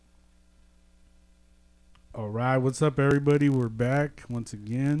All right, what's up, everybody? We're back once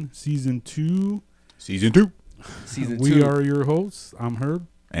again, season 2. Season 2. We are your hosts. I'm Herb,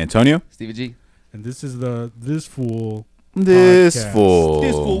 Antonio. Stevie G. and this is the This Fool. This Podcast. fool.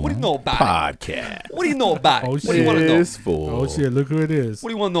 This fool, what do you know about Podcast. it? What do you know about it? Oh, What do you want to know? This fool. Oh shit! Look who it is. What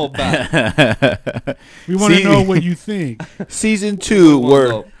do you want to know about it? We want to See- know what you think. Season 2, What do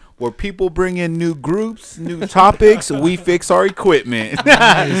you wanna where people bring in new groups, new topics, we fix our equipment.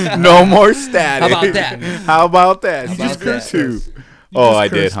 No more static. How about that? How about that? You Season just cursed 2. us. Oh, just I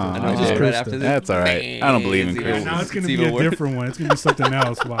did, cursed huh? us. I I know, just right cursed after us. this. That's all right. I don't believe in Man, curses. Now it's gonna It's be even a worse. different one. It's gonna be something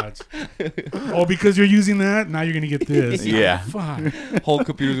else. Watch. Oh, because you're using that, now you're gonna get this. Yeah. Fuck. Whole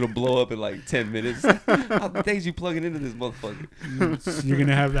computer's gonna blow up in like 10 minutes. How the days you plugging into this motherfucker? You're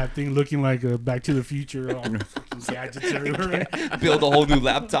gonna have that thing looking like a Back to the Future. All fucking gadgets everywhere. Build a whole new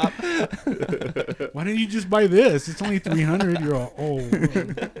laptop. Why didn't you just buy this? It's only $300. You're all,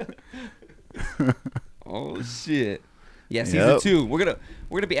 Oh shit. Yeah, season Yep. 2. We're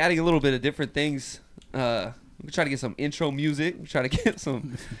gonna be adding a little bit of different things. We're trying to get some intro music. We're trying to get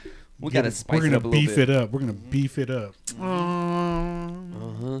some. We gotta spice We're it gonna up a little beef bit. it up. We're gonna beef it up.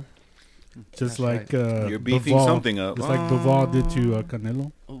 Uh-huh. Just That's like You're beefing Bivol, something up. Just like Bivol did to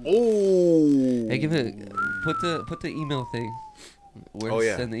Canelo. Oh. Hey, give it. Put the email thing. Where Oh, to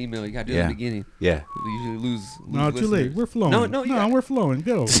yeah. send the email? You gotta do it Yeah. at the beginning. Yeah. We usually lose No, too late. listeners. We're flowing. No, you got- we're flowing.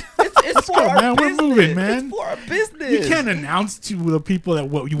 Go. It's for go, our man. We're business. moving, man. It's for our business. You can't announce to the people that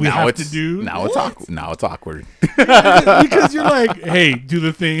what we Now have it's to do. Now it's awkward. Now it's awkward. Because you're like, hey, do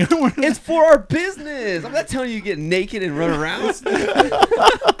the thing. It's for our business. I'm not telling you to get naked and run around.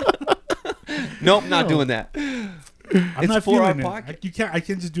 Nope, not doing that. I'm It's not for our feeling it. pocket. You can't. I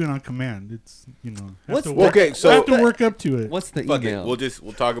can't just do it on command. It's have What's to the- work, Okay, so I have to work up to it. What's the fuck it. email?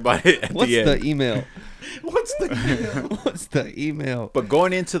 We'll talk about it at What's the end. the email? What's the? What's the email? But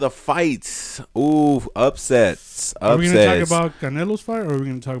going into the fights, ooh, upsets. Are we gonna talk Upsets. about Canelo's fight, or are we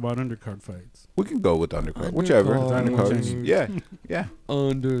gonna talk about undercard fights? We can go with undercard, whichever. Undercard. Undercards. Yeah, yeah.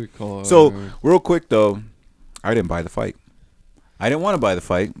 Undercard. So real quick though, I didn't buy the fight. I didn't want to buy the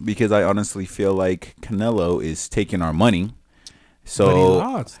fight because I honestly feel like Canelo is taking our money. So But he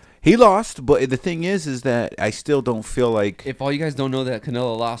lost. He lost, but the thing is that I still don't feel like. if all you guys don't know that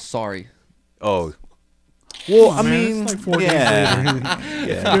Canelo lost, sorry. Oh, well, Come I on, man, mean, it's like 4 yeah, days later. If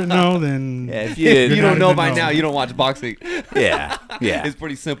you yeah, didn't know, then yeah. If If you you did, don't know even by know. now, you don't watch boxing. yeah, yeah. It's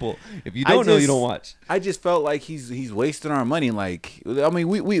pretty simple. If you I don't know, you just- don't watch. I just felt like he's wasting our money. Like, I mean,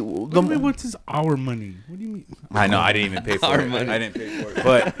 What do you mean, what's his our money? What do you mean? I know I didn't even pay for Our it. money. I didn't pay for it,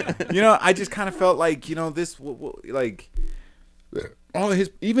 but I just kind of felt like this like all his,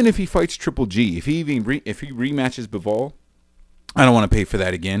 even if he fights Triple G, if he rematches Bivol, I don't want to pay for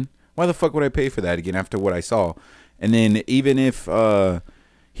that again. Why the fuck would I pay for that again after what I saw? And then even if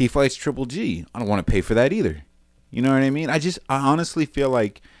he fights Triple G, I don't want to pay for that either. You know what I mean? I honestly feel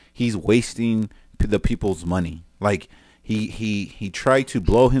like he's wasting the people's money. Like he tried to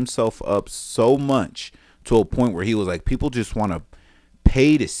blow himself up so much to a point where he was like, people just want to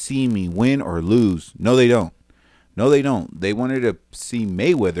pay to see me win or lose. No, they don't. No, they don't. They wanted to see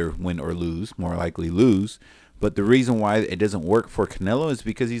Mayweather win or lose, more likely lose. But the reason why it doesn't work for Canelo is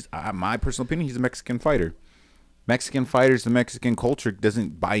because he's, my personal opinion, he's a Mexican fighter. Mexican fighters, the Mexican culture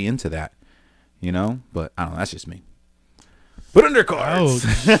doesn't buy into that, But I don't know. That's just me. But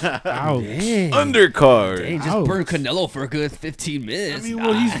undercards. Ouch! Ouch! Dang. Undercard. Dang, just Ouch. burn Canelo for a good 15 I minutes. mean,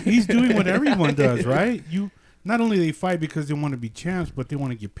 well, he's doing what everyone does, right? Not only they fight because they want to be champs, but they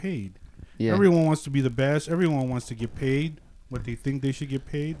want to get paid. Yeah. Everyone wants to be the best. Everyone wants to get paid what they think they should get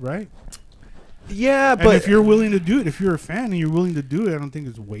paid, right? Yeah, And but if you're willing to do it, if you're a fan and you're willing to do it, I don't think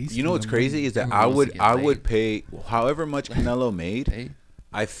it's wasting. you know what's the crazy money. is that Everyone wants to get I would pay however much Canelo made. Hey,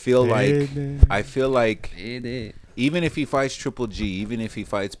 I feel like hey, even if he fights Triple G, even if he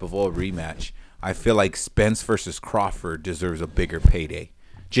fights Bivol rematch, I feel like Spence versus Crawford deserves a bigger payday,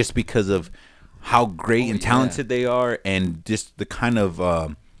 just because of how great and talented they are, and just the kind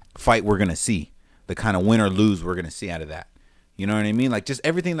of fight we're gonna see, the kind of win or lose we're gonna see out of that. You know what I mean? Like just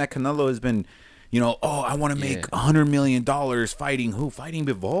everything that Canelo has been, I want to make $100 million fighting who? Fighting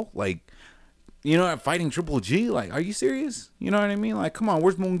Bivol? Like, fighting Triple G? Like, are you serious? You know what I mean? Like, come on,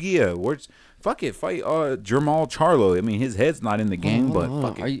 where's Munguia? Fuck it, fight Jermall Charlo. I mean, his head's not in the game, but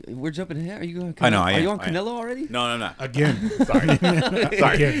fuck it. we're jumping ahead. Are you going? I know, I Are am, you on I am. Canelo already? No, I'm not. Again, sorry.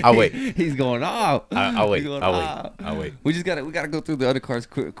 Sorry, I'll wait. He's going off. I'll wait. He's going I'll off. wait. I'll wait. We gotta go through the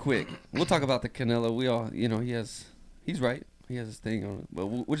undercards quick. We'll talk about the Canelo. We all, he's right. He has his thing on it, but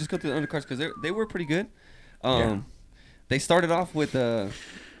we'll just go through the undercards because they were pretty good. They started off with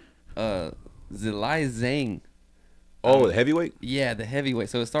Zilai Zhang Oh, the heavyweight. Yeah, the heavyweight.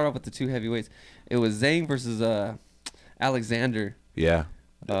 So it started off with the two heavyweights. It was Zhang versus Alexander. Yeah.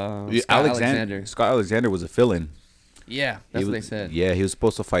 Scott Alexander. Scott Alexander was a fill-in. Yeah, that's what they said. Yeah, he was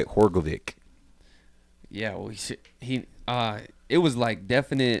supposed to fight Horgovic. Yeah, well, it was like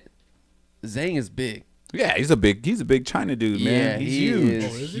definite. Zhang is big. Yeah, he's a big China dude, man. Yeah, He's he huge.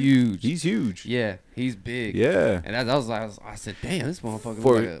 is huge. He's huge. Yeah, he's big. Yeah. And I said, damn, this motherfucker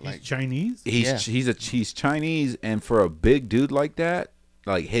For- was like He's Chinese. He's Chinese, and for a big dude like that,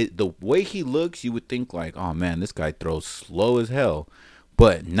 like the way he looks, you would think like, oh man, this guy throws slow as hell.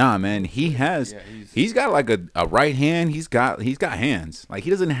 But nah, man, he's got like a right hand. He's got hands. Like he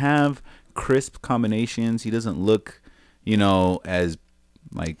doesn't have crisp combinations. He doesn't look, as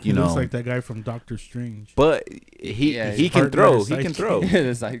like He looks like that guy from Doctor Strange. But he can throw. He can throw. the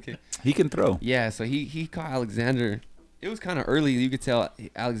sidekick. He can throw. Yeah, so he caught Alexander. It was kind of early. You could tell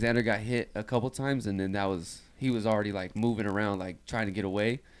Alexander got hit a couple times, and then he was already like moving around, like trying to get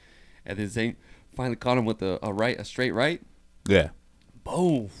away. And then Zane finally caught him with a straight right. Yeah.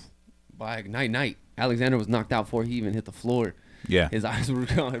 Boom! By night. Alexander was knocked out before he even hit the floor. Yeah. His eyes were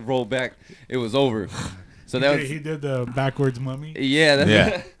rolled back. It was over. So He did the backwards mummy.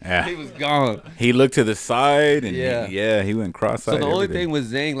 Yeah. Yeah. He was gone. He looked to the side and Yeah. he went cross-eyed. So the only thing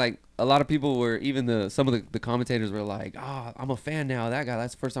with Zhang, like a lot of people were, even some of the commentators were like, I'm a fan now of that guy.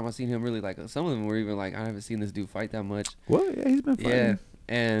 That's the first time I've seen him really, like, some of them were even like, I haven't seen this dude fight that much. Well, yeah, he's been fighting.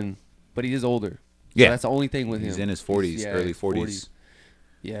 Yeah, but he is older. So Yeah. that's the only thing with him. He's in his 40s, early 40s.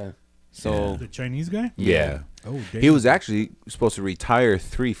 Yeah. So The Chinese guy. Yeah. Oh, damn. He was actually supposed to retire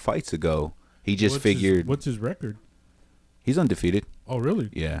 3 fights ago. He just figured What's his record? he's undefeated. Oh, really?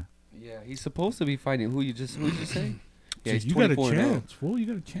 Yeah. yeah, he's supposed to be fighting. Who you just say? Yeah, he's You got a 24 chance, fool. You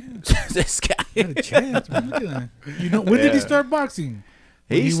got a chance. This guy. You got a chance, man. Look at that. When did he start boxing?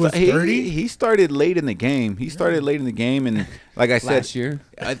 When he was 30? He started late in the game. And like I said, last year.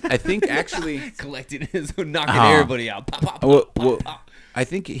 I think actually Collecting his, knocking everybody out. Pop, pop, pop, well, pop, pop. I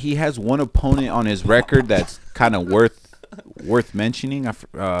think he has one opponent on his record that's kind of worth mentioning. I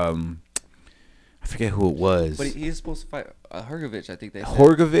forget who it was. But he's supposed to fight Hrgovic, I think they said.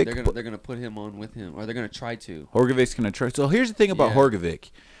 Hrgovic. They're gonna put him on with him, or they're gonna try to. Hrgovic's gonna try. So here's the thing about Yeah.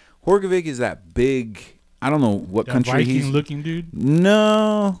 Hrgovic. Hrgovic is that big. I don't know what That country he's. Viking-looking dude.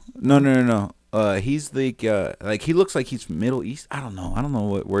 No. He's like he looks like he's from Middle East. I don't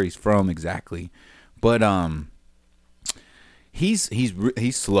know where he's from exactly, but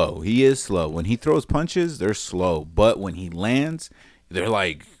he's slow. He is slow. When he throws punches, they're slow, but when he lands, they're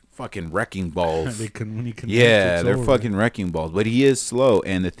like fucking wrecking balls. When he connects, Yeah, they're over. fucking wrecking balls. But he is slow,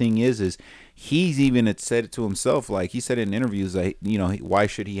 and the thing is he's even said it to himself. Like he said in interviews, like why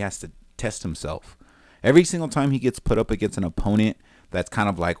should he has to test himself? Every single time he gets put up against an opponent that's kind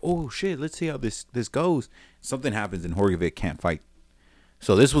of like, oh shit, let's see how this goes. Something happens and Hrgovic can't fight.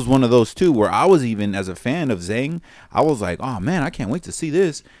 So this was one of those too, where I was even as a fan of Zhang, I was like, oh man, I can't wait to see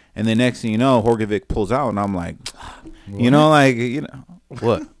this. And the next thing you know, Hrgovic pulls out, and I'm like,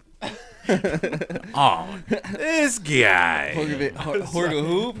 what? Oh, this guy. Hrgovic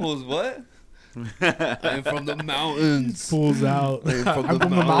who pulls what? I'm from the mountains. Pulls out. I'm I'm from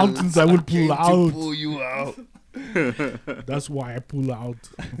the mountains. I would pull out. Pull you out. That's why I pull out.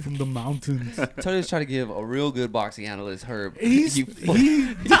 I'm from the mountains. Tony's trying to give a real good boxing analyst Herb. He-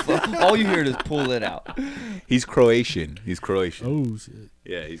 All you hear is pull it out. He's Croatian. Oh shit!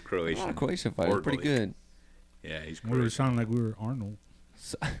 Yeah, he's Croatian. Oh, Croatian fighter, pretty Orderly. good. Yeah, he's We were sounding like we were Arnold.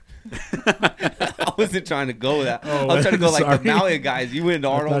 I wasn't trying to go that. Oh, I was trying to go like the sorry. Malia guys. You went to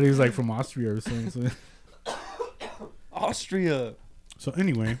I thought Arnold. he was like from Austria or something. Austria. So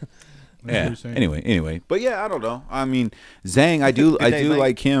anyway, Yeah. Anyway, but yeah, I don't know. I mean, Zhang, I do Mike.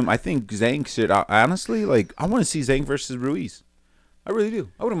 like him. I think Zhang should honestly like. I want to see Zhang versus Ruiz. I really do.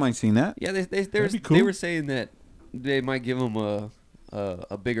 I wouldn't mind seeing that. Yeah, That'd be they cool. were saying that they might give him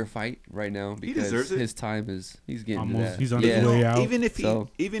a bigger fight right now because deserves it. his time he's getting to Almost. that. He's on yeah. his way out. Even if So-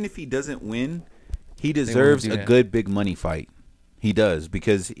 he doesn't win, he deserves do a that. good big money fight. He does,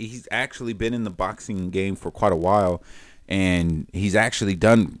 because he's actually been in the boxing game for quite a while, and he's actually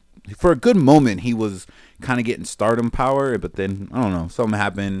done. For a good moment, he was kind of getting stardom power, but then I don't know, something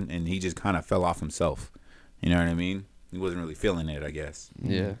happened, and he just kind of fell off himself. You know what I mean? He wasn't really feeling it, I guess.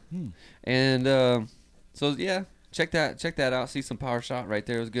 Yeah. And so yeah, check that out. See some power shot right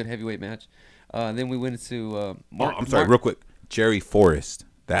there. It was a good heavyweight match. Then we went into Real quick. Jerry Forrest.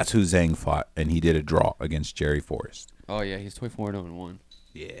 That's who Zhang fought, and he did a draw against Jerry Forrest. Oh yeah, he's 24-1.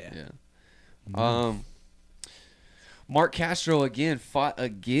 Yeah. Yeah. Mark Castro fought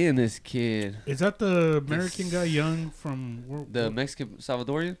again. This kid, Is that the American guy, young from the Mexican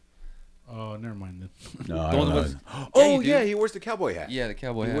Salvadorian. Oh, never mind. No, I The don't one know. that was- Oh you do. yeah, he wears the cowboy hat. Yeah, the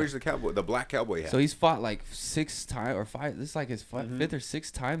cowboy He hat. wears the black cowboy hat. So he's fought like 6 times or 5. This is like his fifth or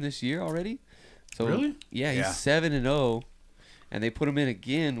sixth time this year already. So Really? Yeah, he's Yeah. 7-0, and they put him in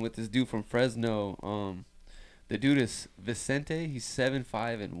again with this dude from Fresno. The dude is Vicente. He's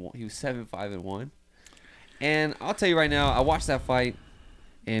 7-5-1. He was 7-5-1. And I'll tell you right now, I watched that fight,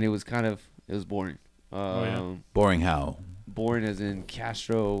 and it was boring. Boring how? Boring as in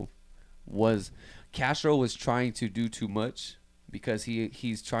Castro was trying to do too much because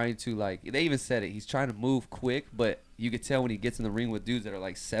he's trying to, like, they even said it, he's trying to move quick, but you could tell when he gets in the ring with dudes that are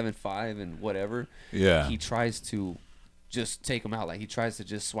like 7'5" and whatever, Yeah. he tries to just take them out. Like, he tries to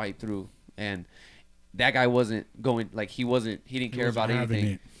just swipe through, and that guy wasn't going, like, he didn't care about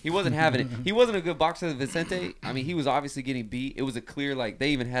anything. He wasn't having it. He wasn't a good boxer, Vicente. I mean, he was obviously getting beat. It was a clear, like, they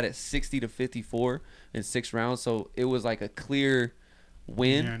even had it 60-54 in 6 rounds, so it was like a clear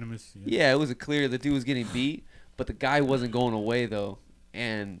win. Unanimous, Yeah, it was a clear, the dude was getting beat, but the guy wasn't going away, though.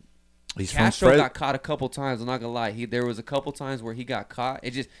 And He's Castro got caught a couple times. I'm not gonna lie. There was a couple times where he got caught.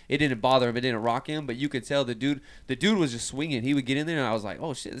 It didn't bother him. It didn't rock him. But you could tell the dude was just swinging. He would get in there, and I was like,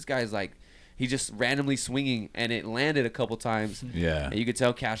 oh shit, this guy's like, he just randomly swinging, and it landed a couple times. Yeah. And you could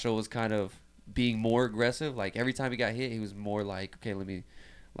tell Castro was kind of being more aggressive. Like every time he got hit, he was more like, okay,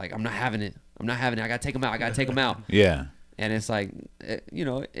 I'm not having it. I gotta take him out. Yeah. And it's like,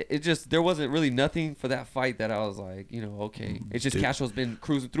 it just, there wasn't really nothing for that fight that I was like, okay. It's just Castro's been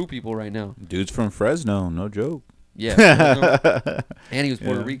cruising through people right now. Dude's from Fresno, no joke. Yeah. And he was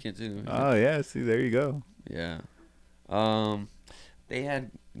Puerto Rican, too. Oh, yeah. See, there you go. Yeah. They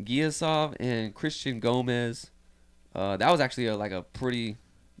had Giasov and Christian Gomez. That was actually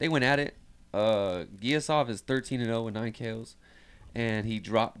they went at it. Giasov is 13-0 with 9 KOs. And he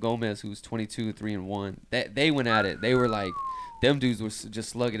dropped Gomez, who's 22-3-1. They went at it. They were like, them dudes were just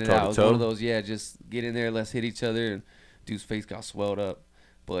slugging it out. It was one of those, just get in there, let's hit each other. And dude's face got swelled up.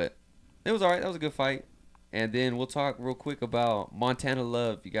 But it was all right. That was a good fight. And then we'll talk real quick about Montana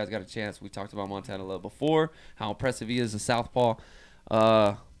Love. If you guys got a chance, we talked about Montana Love before, how impressive he is, a southpaw.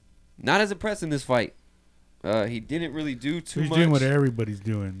 Not as impressed in this fight. He didn't really do too much. He's doing what everybody's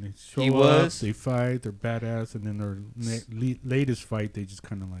doing. They show up, they fight, they're badass, and then their latest fight, they just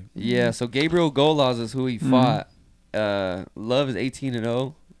kind of like... Yeah, so Gabriel Golaz is who he fought. Love is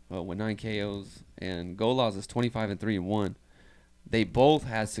 18-0 with 9 KOs, and Golaz is 25-3-1. They both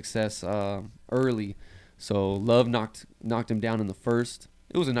had success early. So Love knocked him down in the first.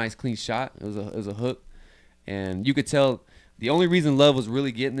 It was a nice clean shot. It was a hook, and you could tell the only reason Love was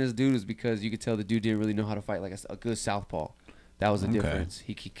really getting this dude is because you could tell the dude didn't really know how to fight like a good southpaw. That was the difference.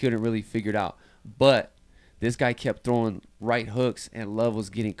 He couldn't really figure it out. But this guy kept throwing right hooks, and Love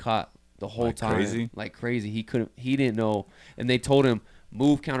was getting caught the whole time. Like crazy. He didn't know, and they told him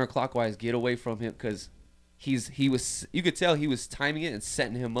move counterclockwise, get away from him, because you could tell he was timing it and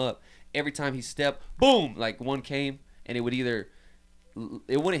setting him up. Every time he stepped, boom, like one came, and it wouldn't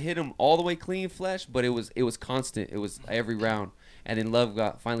hit him all the way clean flesh, but it was constant. It was every round. And then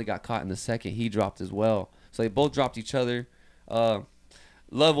Love finally got caught in the second. He dropped as well. So they both dropped each other. Love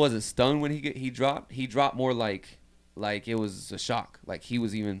wasn't stunned when he dropped. He dropped more like it was a shock. Like he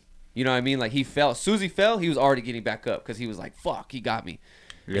was even, you know what I mean? Like he fell. As soon as he fell, he was already getting back up because he was like, fuck, he got me.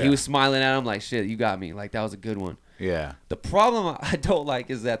 Yeah. He was smiling at him like, shit, you got me. Like that was a good one. Yeah. The problem I don't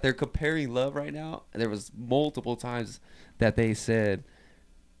like is that they're comparing Love right now. There was multiple times that they said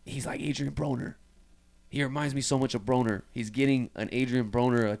he's like Adrian Broner. He reminds me so much of Broner. He's getting an Adrian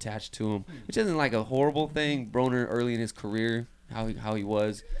Broner attached to him, which isn't like a horrible thing. Broner early in his career, how he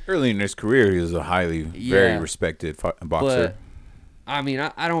was. Early in his career, he was a very respected boxer. But, I mean,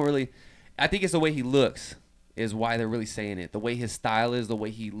 I don't really. I think it's the way he looks is why they're really saying it. The way his style is, the way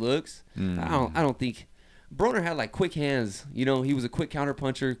he looks. I don't think. Broner had like quick hands. You know, he was a quick counter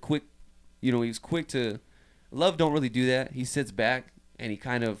puncher. He was quick to. Love don't really do that. He sits back and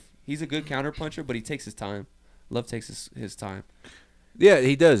he's a good counter puncher, but he takes his time. Love takes his time. Yeah,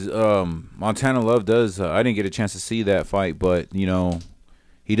 he does. Montana Love does. I didn't get a chance to see that fight, but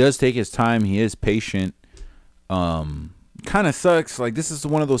he does take his time. He is patient. Kind of sucks. Like this is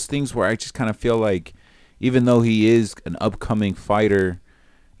one of those things where I just kind of feel like, even though he is an upcoming fighter,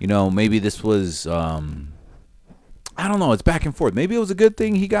 maybe this was. I don't know. It's back and forth. Maybe it was a good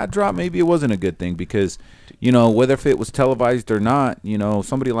thing he got dropped. Maybe it wasn't a good thing because, whether if it was televised or not,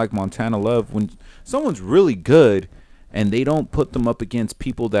 somebody like Montana Love, when someone's really good and they don't put them up against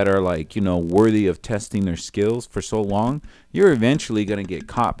people that are like, worthy of testing their skills for so long, you're eventually going to get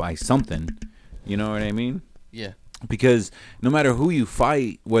caught by something. You know what I mean? Yeah. Because no matter who you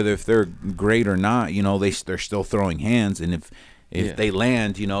fight, whether if they're great or not, they're still throwing hands. And If they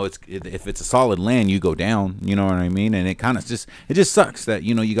land, if it's a solid land, you go down. You know what I mean? And it kind of just sucks that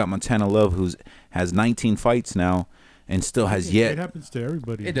you got Montana Love has 19 fights now and still has yet. It happens to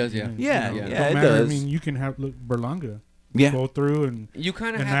everybody. It does, yeah. Yeah, it matter. does. I mean, you can have Berlanga. Yeah. Go through and you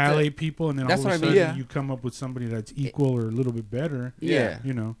kind of annihilate people, and then all of a sudden you come up with somebody that's equal or a little bit better. Yeah.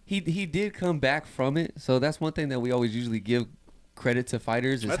 He did come back from it, so that's one thing that we always usually give credit to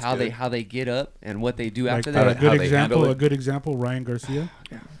fighters is that's how good. they get up and what they do after that. that. A good example, Ryan Garcia.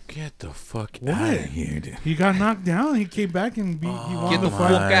 Get the fuck out of here, dude. He got knocked down. He came back and beat. Get the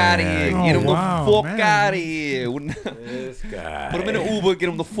fuck out of here. Get him the fuck out of here. This guy. Put him in an Uber. Get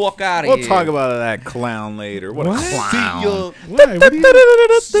him the fuck out of here. We'll talk about that clown later. What a clown.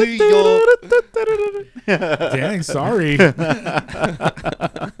 See ya. Dang, sorry.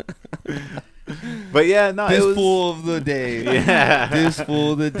 But yeah, no, this it was fool of the day. Yeah. This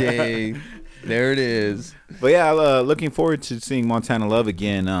fool of the day. There it is. But yeah, looking forward to seeing Montana Love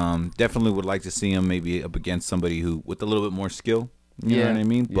again. Definitely would like to see him maybe up against somebody who with a little bit more skill. You know what I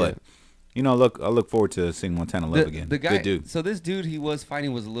mean? But I look forward to seeing Montana Love again. The guy, good dude. So this dude he was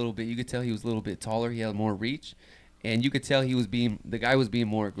fighting was a little bit. You could tell he was a little bit taller. He had more reach, and you could tell the guy was being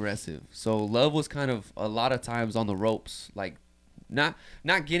more aggressive. So Love was kind of a lot of times on the ropes, like. Not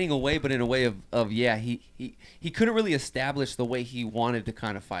getting away, but in a way of he couldn't really establish the way he wanted to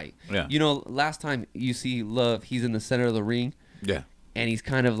kind of fight. Yeah. Last time you see Love, he's in the center of the ring. Yeah. And he's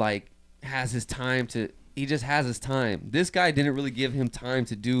kind of like has his time he just has his time. This guy didn't really give him time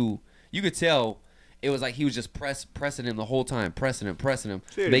to do. You could tell it was like he was just pressing him the whole time, pressing him, So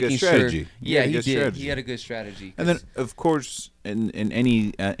he had making a good sure. strategy. Yeah, he did. Strategy. He had a good strategy. And then of course in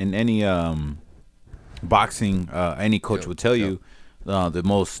any boxing, any coach would tell you. The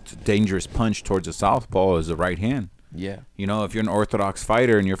most dangerous punch towards a southpaw is the right hand. Yeah. If you're an orthodox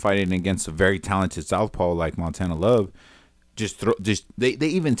fighter and you're fighting against a very talented southpaw like Montana Love, they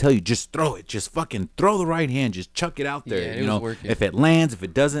even tell you just throw it, just fucking throw the right hand, just chuck it out there. Yeah, it was working. If it lands, if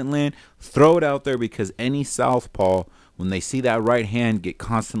it doesn't land, throw it out there because any southpaw when they see that right hand get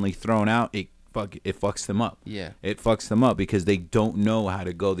constantly thrown out, it fucks them up. Yeah. It fucks them up because they don't know how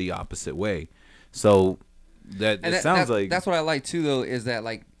to go the opposite way. So. Sounds like that's what I like too though is that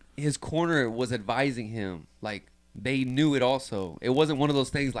like his corner was advising him like they knew it also. It wasn't one of those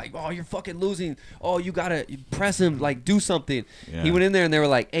things like, oh, you're fucking losing, oh, you gotta press him, like do something. He went in there and they were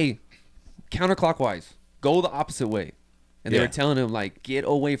like, hey, counterclockwise, go the opposite way, and they were telling him like get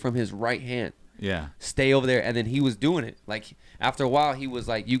away from his right hand, stay over there. And then he was doing it. Like after a while he was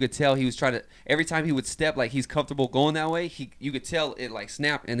like, you could tell he was trying to, every time he would step like he's comfortable going that way, you could tell it like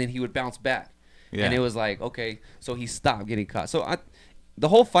snapped and then he would bounce back. Yeah. And it was like, okay, so he stopped getting caught. So the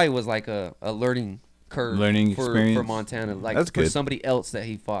whole fight was like a learning curve for Montana, like That's for good. somebody else that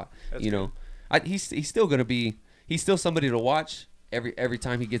he fought. That's he's still gonna be, he's still somebody to watch every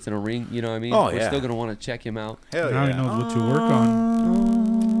time he gets in a ring. You know what I mean? Oh, We're still gonna want to check him out. Hell now he knows what to work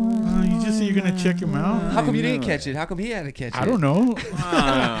on. You just say you're gonna check him out. How come you didn't catch it? How come he had to catch it? I don't know.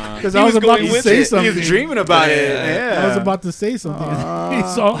 Because He I was was about going to with say it. something. He was dreaming about it. Yeah. I was about to say something.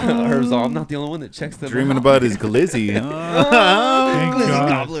 Herzog, I'm not the only one that checks them. Dreaming about his glizzy. Thank Glizzy God.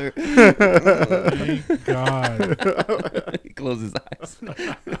 gobbler. Thank God. He closed his eyes.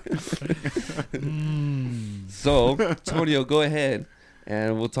 So, Tonio, go ahead,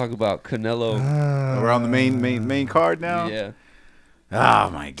 and we'll talk about Canelo. We're on the main card now. Yeah. Oh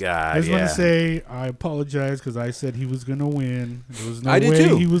my God! I just want to say I apologize because I said he was gonna win. There was no I did way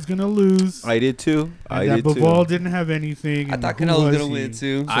too. he was gonna lose. I did too. And Bivol didn't have anything. I and thort who Canelo was was gonna he? win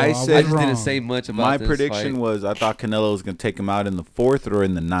too. So I said- I just wrong. didn't say much about My this prediction fight. was I thought Canelo was going to take him out in the 4th or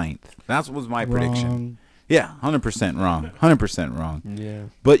in the 9th. That was my prediction. Wrong. Yeah, 100% wrong. 100% wrong. Yeah.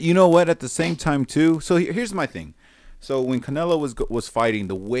 But you know what? At the same time, too. So here's my thing. So when Canelo was fighting,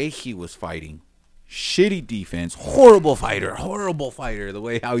 the way he was fighting, shitty defense, horrible fighter. The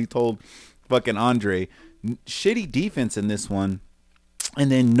way how he told fucking Andre, shitty defense in this one,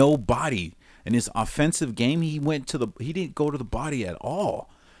 and then no body. In his offensive game, he didn't go to the body at all.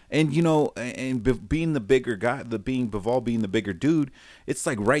 And being the bigger guy, Bivol being the bigger dude, it's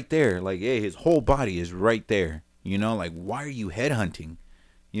like right there. Like, hey, his whole body is right there. Like, why are you headhunting?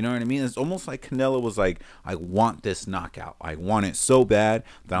 You know what I mean? It's almost like Canelo was like, I want this knockout. I want it so bad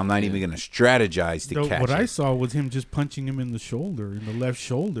that I'm not even going to strategize to catch it. What I saw was him just punching him in the left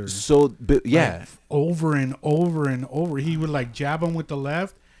shoulder. So, yeah. Like, over and over and over. He would like jab him with the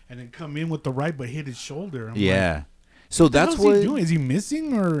left and then come in with the right but hit his shoulder. I'm like, so what that's the hell what is he doing? Is he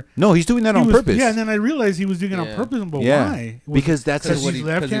missing or? No, he's doing that on purpose. Yeah, and then I realized he was doing it on purpose. But why? Because that's Because he's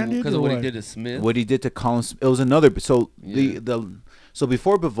left-handed of or what he what? did to Smith. what he did to Colin. It was another. So So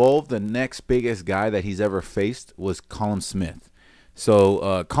before Bivol, the next biggest guy that he's ever faced was Colin Smith.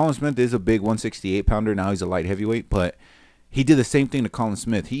 So Colin Smith is a big 168 pounder. Now he's a light heavyweight, but he did the same thing to Colin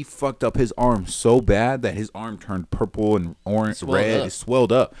Smith. He fucked up his arm so bad that his arm turned purple and orange, red. It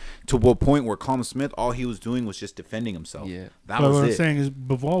swelled up to a point where Colin Smith, all he was doing was just defending himself. Yeah, that was what it. I'm saying is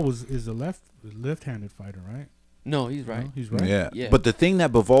Bivol is a left-handed fighter, right? No, he's right. No, he's right. Yeah. But the thing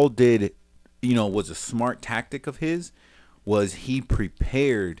that Bivol did, was a smart tactic of his, was he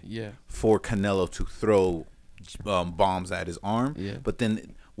prepared for Canelo to throw bombs at his arm. Yeah. But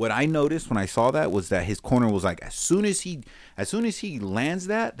then what I noticed when I saw that was that his corner was like, as soon as he lands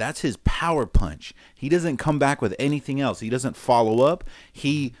that, that's his power punch. He doesn't come back with anything else. He doesn't follow up.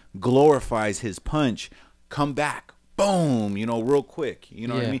 He glorifies his punch, come back, boom, real quick. You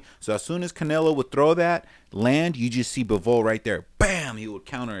know what I mean? So as soon as Canelo would throw that, land, you just see Bivol right there. Bam! He would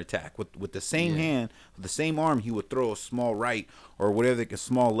counterattack with the same hand, with the same arm. He would throw a small right or whatever, a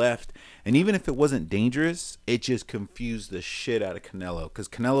small left. And even if it wasn't dangerous, it just confused the shit out of Canelo, because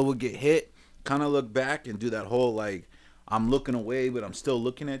Canelo would get hit, kind of look back and do that whole like, I'm looking away, but I'm still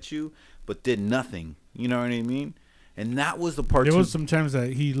looking at you, but did nothing. You know what I mean? And that was the part. There was sometimes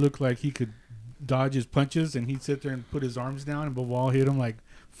that he looked like he could dodge his punches, and he'd sit there and put his arms down, and Bivol hit him like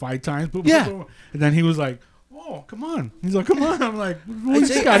 5 times. Boom, boom, boom. And then he was like, "Oh, come on!" He's like, "Come on!" I'm like, "We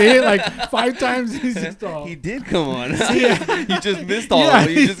just got hit like 5 times." He's just all. He did come on. You just missed all of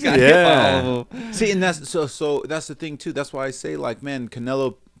them. You just got hit by all of them. See, and that's so that's the thing too. That's why I say, like, man,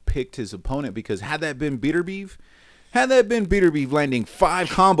 Canelo picked his opponent, because had that been Beef landing 5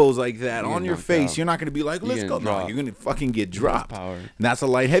 combos like that on your face, you're not going to be like, let's go. No, you're going to fucking get dropped. And that's a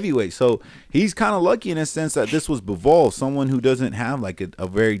light heavyweight. So he's kind of lucky in a sense that this was Bivol, someone who doesn't have like a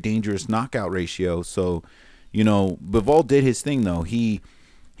very dangerous knockout ratio. So, Bivol did his thing though. He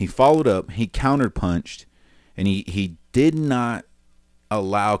followed up, he countered punched, and he did not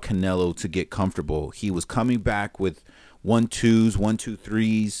allow Canelo to get comfortable. He was coming back with 1-2s,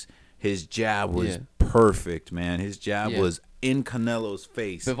 1-2-3s. His jab was perfect, man. His jab was in Canelo's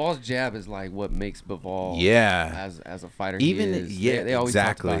face. Bivol's jab is like what makes Bivol as a fighter. Even they always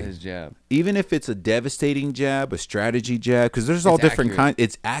talk about his jab. Even if it's a devastating jab, a strategy jab, because there's all different kinds.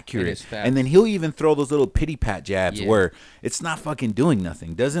 It's accurate. And then he'll even throw those little pity pat jabs where it's not fucking doing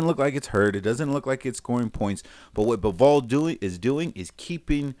nothing. Doesn't look like it's hurt. It doesn't look like it's scoring points. But what Bivol is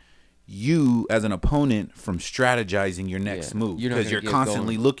keeping you as an opponent from strategizing your next move, because you're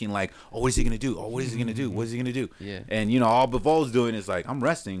constantly looking like, oh, what is he gonna do? Oh, what is he gonna do? What is he gonna do? Yeah. And all Bivol's doing is like, I'm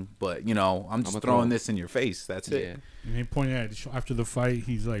resting, but I'm just throwing this in your face. That's it. And he pointed at after the fight,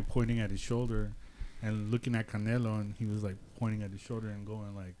 he's like pointing at his shoulder and looking at Canelo, and he was like pointing at his shoulder and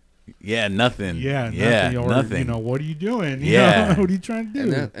going like, nothing. Nothing. Or, nothing. What are you doing? What are you trying to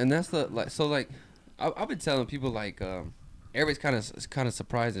do? And that's the like. So like, I've been telling people like. Everybody's kind of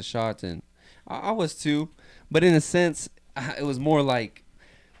surprised and shocked, and I was too. But in a sense, it was more like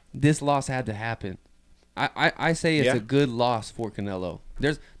this loss had to happen. I say it's a good loss for Canelo.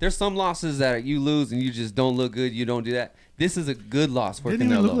 There's some losses that you lose and you just don't look good. You don't do that. This is a good loss for Canelo.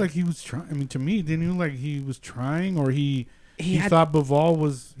 Didn't even look like he was trying. I mean, to me, didn't even look like he was trying, or he thought Bivol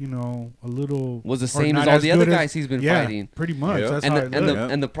was, a little was the same as all the other guys he's been fighting. Pretty much. Yeah. That's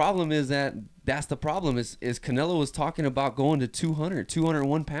and the problem is that's the problem is Canelo was talking about going to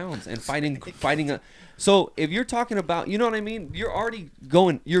 201 pounds and fighting. So if you're talking about, you know what I mean? You're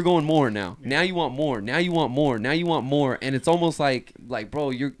going more now. Yeah. Now you want more. Now you want more. Now you want more. And it's almost like bro,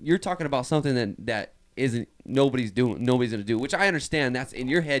 you're talking about something that isn't nobody's gonna do. Which I understand. That's in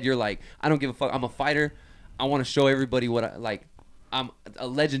your head. You're like, I don't give a fuck. I'm a fighter. I want to show everybody what I like. I'm a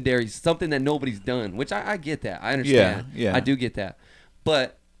legendary, something that nobody's done, which I get that. I understand. Yeah. I do get that.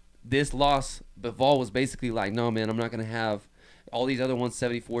 But this loss, Bivol was basically like, no, man, I'm not going to have all these other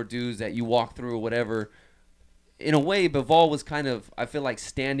 174 dudes that you walk through or whatever. In a way, Bivol was kind of, I feel like,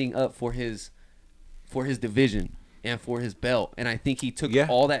 standing up for his division and for his belt. And I think he took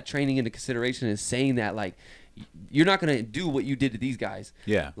all that training into consideration and saying that, like, you're not going to do what you did to these guys.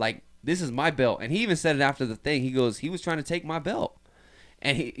 Yeah. Like, this is my belt. And he even said it after the thing. He goes, he was trying to take my belt.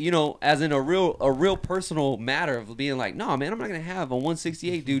 And he, as in a real personal matter of being like, no, man, I'm not going to have a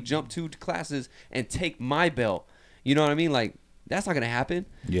 168 dude jump 2 classes and take my belt. You know what I mean? Like, that's not going to happen.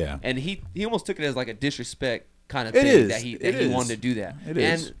 Yeah. And he almost took it as like a disrespect kind of thing that he wanted to do that.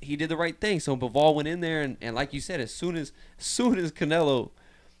 And he did the right thing. So Bivol went in there and like you said, as soon as Canelo,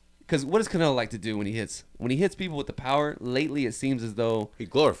 because what does Canelo like to do when he hits people with the power? Lately, it seems as though he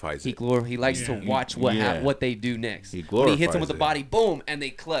glorifies it. He likes to watch what they do next. He glorifies when he hits them with the body, boom, and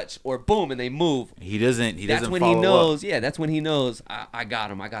they clutch, or boom, and they move. He doesn't. That's when he knows. Yeah, that's when he knows. I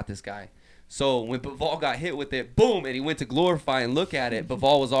got him. I got this guy. So when Bivol got hit with it, boom, and he went to glorify and look at it,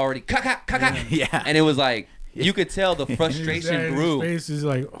 Bivol was already yeah, and it was like You could tell the frustration grew. His face is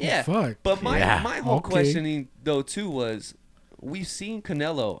like, oh, fuck. But my whole Okay. questioning though too was, we've seen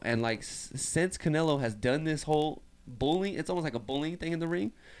Canelo, and like since Canelo has done this whole bullying, it's almost like a bullying thing in the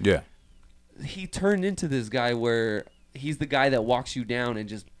ring. Yeah. He turned into this guy where he's the guy that walks you down and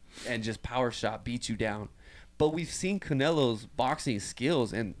just power shot beats you down. But we've seen Canelo's boxing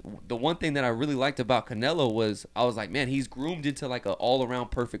skills, and the one thing that I really liked about Canelo was, I was like, man, he's groomed into like an all-around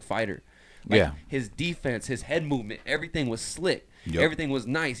perfect fighter. Like, yeah. His defense, his head movement, everything was slick. Yep. Everything was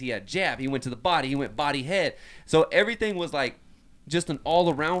nice. He had jab. He went to the body. He went body head. So everything was like just an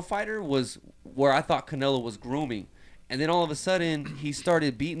all-around fighter was where I thought Canelo was grooming. And then all of a sudden, he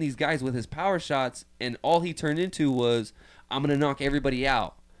started beating these guys with his power shots, and all he turned into was, I'm going to knock everybody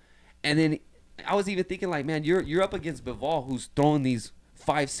out. And then I was even thinking, like, man, you're up against Bivol, who's throwing these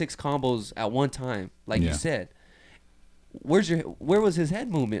 5-6 combos at one time, like you said. Where was his head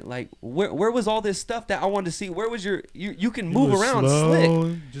movement? Like, where was all this stuff that I wanted to see? Where was you can move around slow,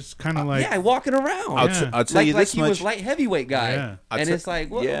 slick, just kind of like walking around. I'll tell you this he much. was light heavyweight guy, Yeah. and it's like,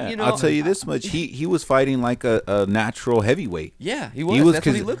 well, you know, I'll tell you this much. He was fighting like a natural heavyweight. Yeah, he was. That's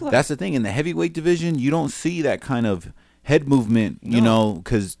what he looked like. That's the thing, in the heavyweight division, you don't see that kind of head movement, you know,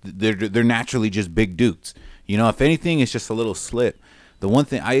 because they're naturally just big dudes. You know, if anything, it's just a little slip. The one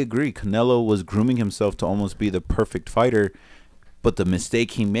thing I agree, Canelo was grooming himself to almost be the perfect fighter. But the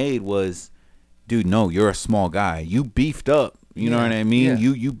mistake he made was, dude, no, you're a small guy. You beefed up. You know what I mean?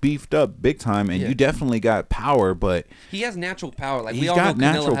 Yeah. You beefed up big time, and you definitely got power. But he has natural power. Like, he's we all got know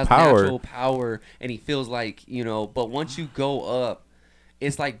Canelo natural has power. natural power, and he feels like, you know. But once you go up,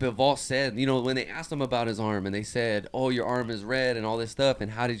 it's like Bivol said. You know, when they asked him about his arm, and they said, "Oh, your arm is red," and all this stuff,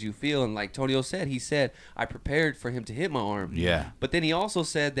 and how did you feel? And like Tonio said, he said, "I prepared for him to hit my arm." Yeah. But then he also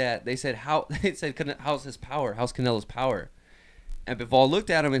said that they said, "How?" They said, "How's his power? How's Canelo's power?" And Bivol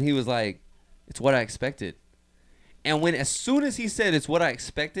looked at him, and he was like, "It's what I expected." And as soon as he said it's what I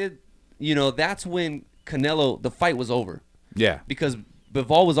expected, you know, that's when Canelo, the fight was over. Yeah. Because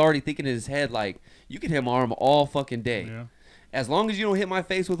Bivol was already thinking in his head, like, you can hit my arm all fucking day. Yeah. As long as you don't hit my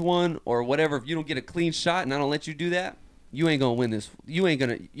face with one or whatever, if you don't get a clean shot and I don't let you do that, you ain't going to win this.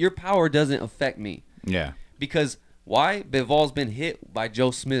 Your power doesn't affect me. Yeah. Because why? Bivol's been hit by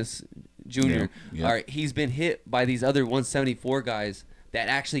Joe Smith Jr. Yeah. All right, he's been hit by these other 174 guys that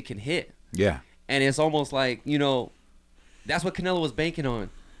actually can hit. Yeah. And it's almost like, you know, that's what Canelo was banking on.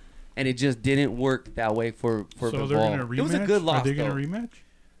 And it just didn't work that way for so Bivol. they're gonna rematch? It was a good loss, Are they though. going to rematch?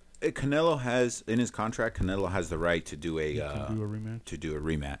 Canelo has, in his contract, Canelo has the right to do a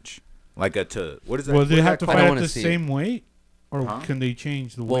rematch. Like what is that? Well, they what have is to that fight called? at wanna the see same weight, or Huh? can they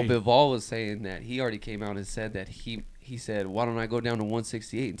change the Well, weight? Bivol was saying that he already came out and said that he said, why don't I go down to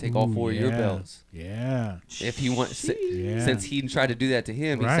 168 and take all Ooh, four of your belts? Yeah. If he wants, Yeah. since he tried to do that to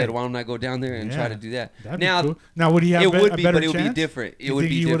him, he Right. said, why don't I go down there and try Yeah. to do that? That'd be Now, cool. Now, would he have it would a be, better but it would be chance? different. It You would think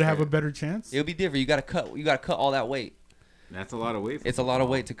be he different. would have a better chance? It would be different. You got to cut all that weight. That's a lot of weight. It's a lot of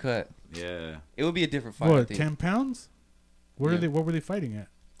weight to cut. Yeah. It would be a different fight. I What, think. 10 pounds? What were they fighting at?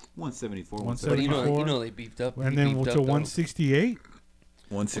 174. But 174. you know they beefed up. And he then beefed to up, though. 168?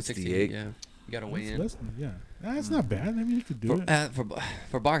 168. Yeah, you got to weigh That's in. less than- yeah. That's not bad. I mean, you could do it.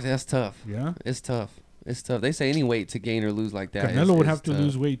 For boxing, that's tough. Yeah. It's tough. It's tough. They say any weight to gain or lose like that. Canelo would is have to tough.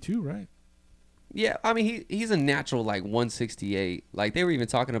 lose weight too, right? Yeah, I mean he's a natural like 168. Like they were even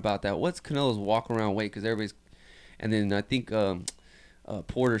talking about that. What's Canelo's walk around weight? Because everybody's, and then I think Sean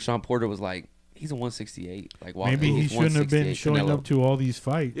Porter was like, he's a 168. Like Maybe he shouldn't have been 168 showing Canelo. up to all these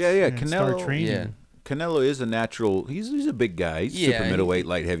fights. Yeah, yeah, and start Canelo- training. Yeah. Canelo is a natural. He's a big guy. He's a Yeah, super middleweight,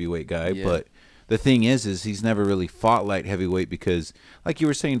 light heavyweight guy. Yeah. But the thing is he's never really fought light heavyweight because, like you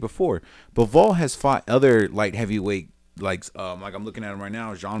were saying before, Bivol has fought other light heavyweight. Like I'm looking at him right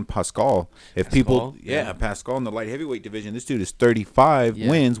now, Jean Pascal. Pascal in the light heavyweight division. This dude is 35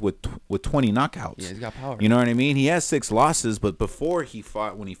 wins with 20 knockouts. Yeah, he's got power. You know what I mean? He has 6 losses, but before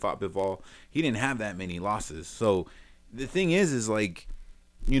when he fought Bivol, he didn't have that many losses. So the thing is like,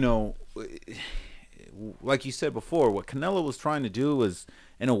 you know, like you said before, what Canelo was trying to do was,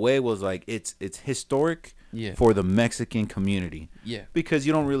 in a way, was like it's historic for the Mexican community. Yeah. Because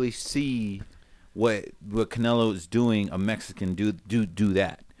you don't really see what Canelo is doing, a Mexican do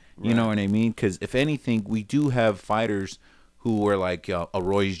that. You know what I mean? Because if anything, we do have fighters who were like a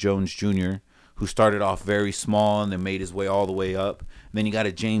Roy Jones Jr., who started off very small and then made his way all the way up. And then you got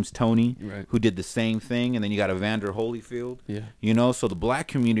a James Toney, who did the same thing. And then you got a Evander Holyfield. Yeah. You know, so the black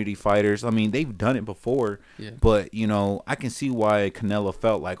community fighters, I mean, they've done it before. Yeah. But, you know, I can see why Canelo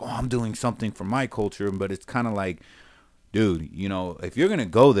felt like, oh, I'm doing something for my culture. But it's kind of like, dude, you know, if you're going to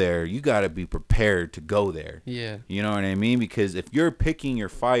go there, you got to be prepared to go there. Yeah. You know what I mean? Because if you're picking your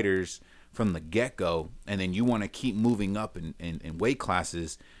fighters from the get-go, and then you want to keep moving up in weight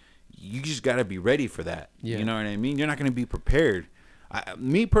classes, you just got to be ready for that. Yeah. You know what I mean? You're not going to be prepared.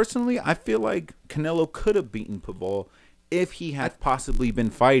 Me personally, I feel like Canelo could have beaten Bivol if he had possibly been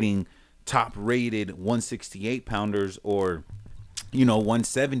fighting top-rated 168 pounders or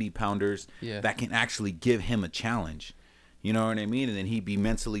 170 pounders that can actually give him a challenge. You know what I mean? And then he'd be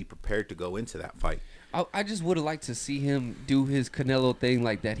mentally prepared to go into that fight. I just would have liked to see him do his Canelo thing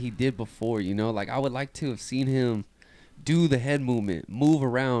like that he did before, Like, I would like to have seen him do the head movement, move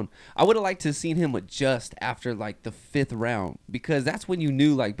around. I would have liked to have seen him adjust after, like, the 5th round, because that's when you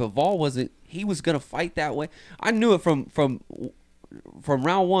knew, like, Bivol he was going to fight that way. I knew it from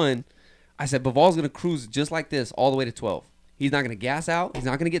round 1. I said Bivol's going to cruise just like this all the way to 12. He's not going to gas out. He's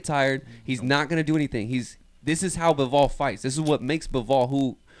not going to get tired. He's not going to do anything. This is how Bivol fights. This is what makes Bivol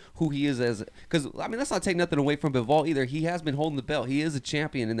who he is because, I mean, let's not take nothing away from Bivol either. He has been holding the belt. He is a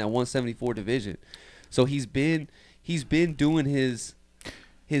champion in that 174 division. So he's been doing his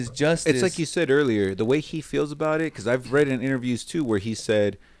justice. It's like you said earlier, the way he feels about it, because I've read in interviews too where he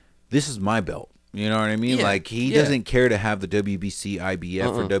said, this is my belt. You know what I mean? Yeah. Like, he doesn't care to have the WBC,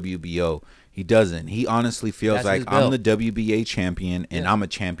 IBF, or WBO. He doesn't. He honestly feels like, I'm the WBA champion and I'm a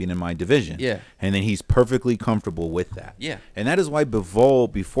champion in my division. Yeah. And then he's perfectly comfortable with that. Yeah. And that is why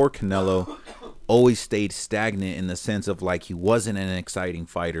Bivol, before Canelo, always stayed stagnant in the sense of, like, he wasn't an exciting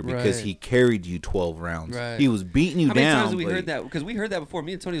fighter because he carried you 12 rounds. Right. He was beating you down. How many times have we heard that? Because we heard that before.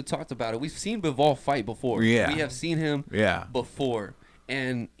 Me and Antonio talked about it. We've seen Bivol fight before. Yeah. We have seen him before.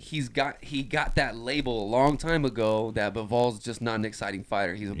 And he got that label a long time ago that Bivol's just not an exciting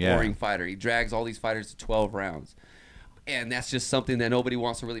fighter. He's a boring fighter. He drags all these fighters to 12 rounds. And that's just something that nobody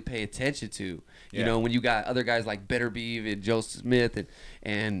wants to really pay attention to. You know, when you got other guys like Beterbiev and Joe Smith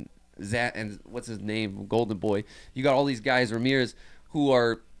and Zach and what's his name, Golden Boy. You got all these guys, Ramirez, who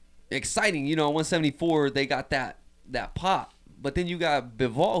are exciting. 174, they got that pop. But then you got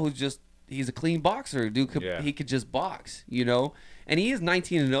Bivol, he's a clean boxer. Dude, he could just box, And he is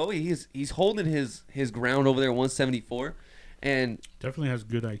 19-0. He's holding his ground over there at 174, and definitely has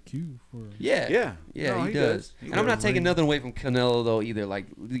good IQ for. Yeah, no, he does. And I'm not taking nothing away from Canelo though either. Like,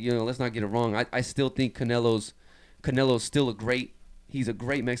 let's not get it wrong. I still think Canelo's still a great. He's a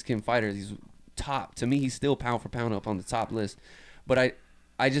great Mexican fighter. He's top to me. He's still pound for pound up on the top list. But I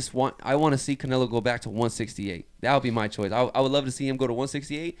want to see Canelo go back to 168. That would be my choice. I would love to see him go to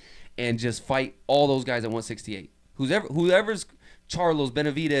 168 and just fight all those guys at 168. Whoever's Charlos,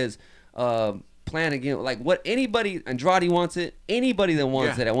 Benavidez, plan again, like what anybody, Andrade wants it, anybody that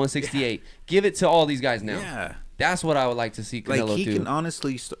wants it at 168, give it to all these guys now. Yeah. That's what I would like to see Canelo do. Like, he can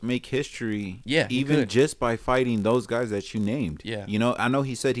honestly make history even just by fighting those guys that you named. Yeah. I know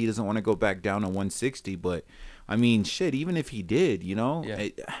he said he doesn't want to go back down to 160, but, I mean, shit, even if he did,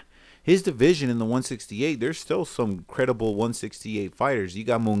 his division in the 168, there's still some credible 168 fighters. You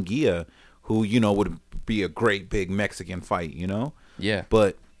got Munguia, who, would be a great big Mexican fight, Yeah.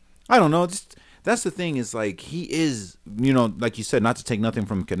 But, I don't know, that's the thing is, like, he is, like you said, not to take nothing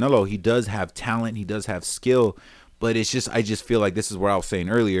from Canelo, he does have talent, he does have skill, but I just feel like this is what I was saying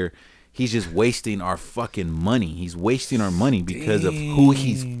earlier, he's just wasting our fucking money. He's wasting our money because of who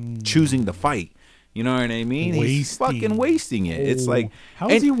he's choosing to fight. You know what I mean? He's fucking wasting it. It's like, how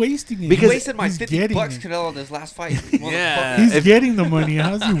is he wasting it? Because he wasted my $50 Canelo in this last fight. He's getting the money.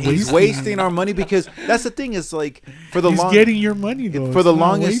 How's he wasting? He's wasting our money because that's the thing. Is like he's getting your money though. For the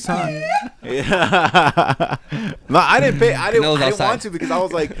longest time. Yeah. No, I didn't pay. I didn't want to because I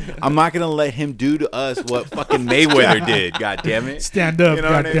was like, I'm not gonna let him do to us what fucking Mayweather did. God damn it! Stand up. You know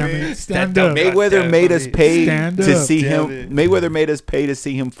God damn it! Stand up. Mayweather made us pay to see him. Mayweather made us pay to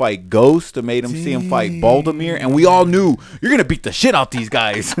see him fight Ghost. To made him see him fight Baldomir, and we all knew you're gonna beat the shit out these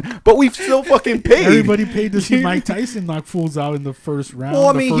guys, but we still fucking paid. Everybody paid to see Mike Tyson knock fools out in the first round. Well,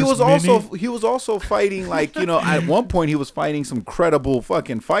 I mean, he was also fighting like at one point he was fighting some credible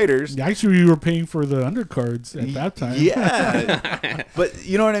fucking fighters. Actually, we were paying for the undercards at that time. Yeah, but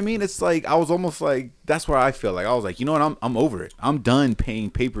you know what I mean. It's like I was almost like that's where I feel like I was like, you know what, I'm over it. I'm done paying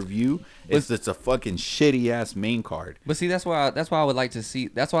pay-per-view. It's a fucking shitty ass main card. But see, that's why I would like to see.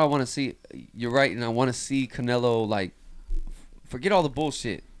 That's why I want to see. You're right, and I want to see Canelo like forget all the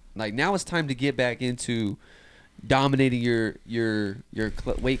bullshit. Like now it's time to get back into dominating your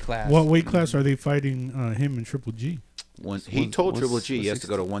weight class. What weight class are they fighting him and Triple G? He told Triple G he has to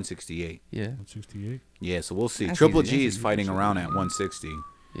go to 168. Yeah, 168. Yeah, so we'll see. Triple G is fighting around at 160.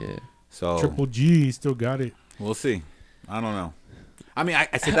 Yeah. So Triple G still got it. We'll see. I don't know. I mean,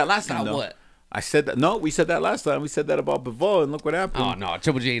 I said that last time though. What? I said that. No, we said that last time. We said that about Bivol, and look what happened. Oh no,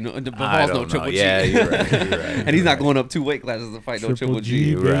 Triple G. No, I Bivol's don't no know. Triple G. Yeah, you're right. You're right. And he's not going up 2 weight classes to fight no Triple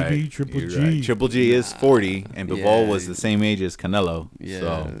G. You're baby, right. Triple You're G. right. Triple G is 40, and Bivol was the same age as Canelo. Yeah.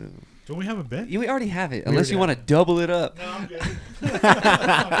 So. Don't we have a bet? You already have it, We unless you want already to double it up. No, I'm good.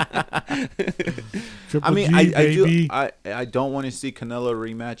 I mean, G, baby. I don't want to see Canelo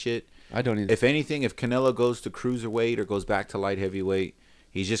rematch it. I don't either. If anything, if Canelo goes to cruiserweight or goes back to light heavyweight,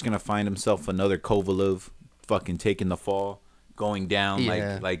 he's just gonna find himself another Kovalev, fucking taking the fall, going down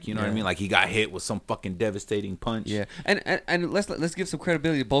like you know what I mean? Like he got hit with some fucking devastating punch. Yeah, and let's give some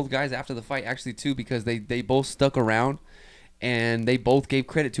credibility to both guys after the fight actually too, because they both stuck around. And they both gave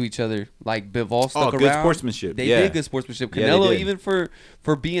credit to each other. Like Bivol stuck around. Good sportsmanship. They did good sportsmanship. Yeah, Canelo, they did. even for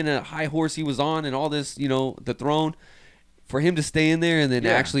being a high horse he was on and all this, the throne, for him to stay in there and then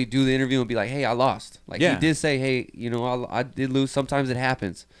actually do the interview and be like, hey, I lost. Like he did say, hey, I did lose. Sometimes it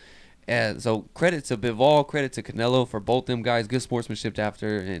happens. And so credit to Bivol, credit to Canelo for both them guys. Good sportsmanship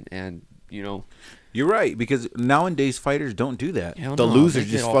after and. You're right, because nowadays fighters don't do that. Hell the no, loser they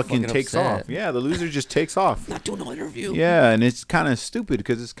get just all fucking fucking takes upset. off. Yeah, the loser just takes off. Not doing no interview. Yeah, and it's kind of stupid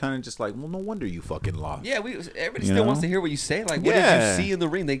because it's kind of just like, well, no wonder you fucking lost. Yeah, everybody still wants to hear what you say. Like, what did you see in the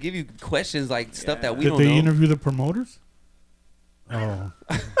ring? They give you questions like stuff that we Did don't they know. interview the promoters? Oh.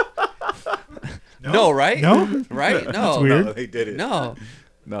 No, right? No? Right? No. That's weird. No, they did it. No.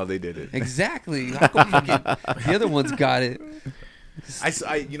 No, they did it. Exactly. How come the other ones got it?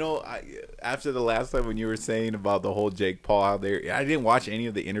 After the last time when you were saying about the whole Jake Paul out there, I didn't watch any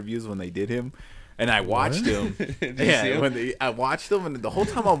of the interviews when they did him, and I watched him. Did you see him? I watched him, and the whole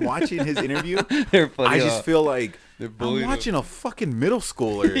time I'm watching his interview, They're funny. I just feel like They're I'm bullying watching a fucking middle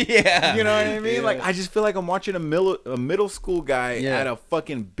schooler. Yeah. You know what I mean? Yeah. Like I just feel like I'm watching a middle school guy at a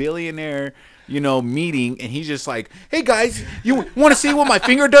fucking billionaire, meeting, and he's just like, "Hey guys, you want to see what my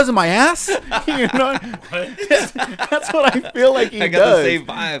finger does in my ass?" That's what I feel like he I got does. the same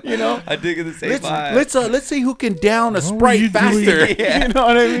vibe. I dig the same vibe. Let's see who can down a What were Sprite you doing? faster. Yeah. You know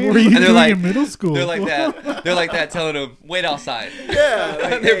what I mean? What were you And they're doing like- in middle school? They're like that. They're like that, telling them, "Wait outside." Yeah,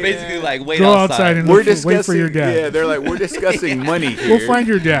 like, They're hey, basically man. like, "Wait Go outside." outside and We're wait discussing. for your dad. Yeah, they're like, we're discussing money here. We'll find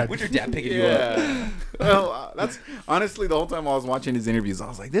your dad. When's your dad picking you up? Yeah. Well, that's honestly the whole time I was watching his interviews, I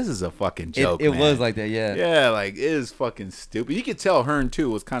was like, this is a fucking joke. It man. was like that, yeah. Yeah, like it is fucking stupid. You could tell Hearn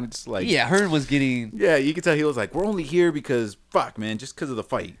too was kind of just like, Yeah, Hearn was getting. yeah, you could tell he was like, we're only here because fuck, man, just because of the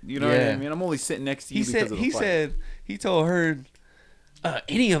fight. You know what I Yeah. mean? I'm only sitting next to you He because said. of the He fight. said. He told Hearn.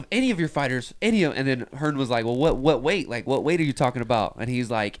 Any of your fighters, and then Hearn was like, well, what weight? Like, what weight are you talking about? And he's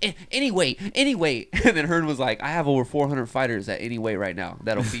like, any weight. And then Hearn was like, I have over 400 fighters at any weight right now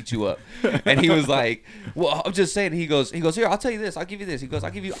that'll beat you up. And he was like, well, I'm just saying. He goes, here, I'll tell you this. I'll give you this. He goes, I'll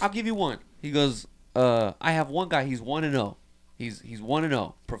give you one. He goes, I have one guy. He's 1-0. He's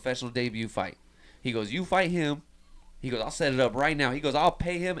 1-0 professional debut fight. He goes, you fight him. He goes, I'll set it up right now. He goes, I'll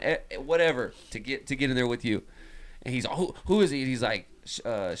pay him whatever to get in there with you. And he's who is he? And he's like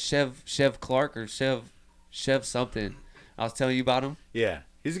Chev Clark or Chev something. I was telling you about him. Yeah,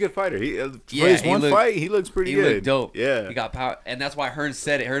 he's a good fighter. He for Yeah, his he one looked- fight, he looks pretty He good. looked dope. Yeah, He got power, and that's why Hearn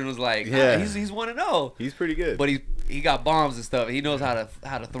said it. Hearn was like, Yeah. he's 1-0, he's pretty good. but he got bombs and stuff. He knows how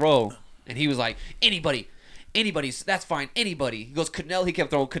to throw, and he was like, anybody, that's fine. Anybody. He goes, Canelo. He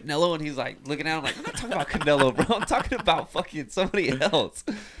kept throwing Canelo, and he's like looking at him like, I'm not talking about Canelo, bro. I'm talking about fucking somebody else.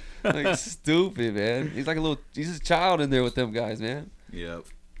 Like stupid, man. He's like he's just a child in there with them guys, man. Yep.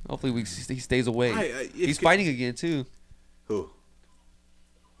 Hopefully he stays away. He's it's fighting again too. Who?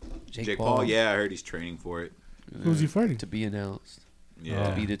 Jake Paul. Yeah, I heard he's training for it. Who's he fighting? To be announced. Yeah.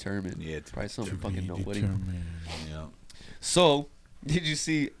 To be determined. Yeah, Probably some To fucking be nobody. determined. Yeah. So, did you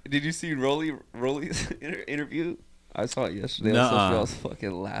see Rolly's interview? I saw it yesterday. Nuh-uh. I was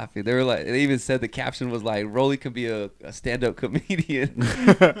fucking laughing. They were like, they even said the caption was like, Rolly could be a stand-up comedian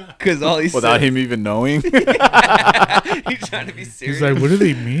because all he Without said, him even knowing. he's trying to be serious. He's like, what do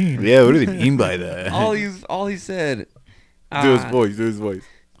they mean? Yeah, what do they mean by that? all he said. Do his voice. Do his voice.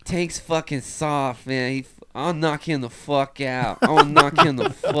 Tank's fucking soft, man. I'll knock him the fuck out. I'll knock him the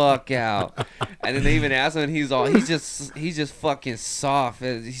fuck out. And then they even asked him, and he's just fucking soft.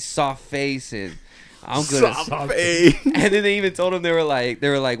 He's soft face, and I'm good at Soft face. And then they even told him they were like,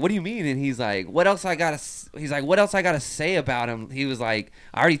 what do you mean? And he's like, what else I gotta say about him? He was like,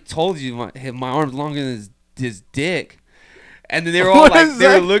 I already told you my arm's longer than his dick. And then they were all What like, is they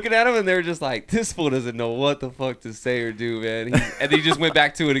were that? looking at him, and they were just like, this fool doesn't know what the fuck to say or do, man. And he just went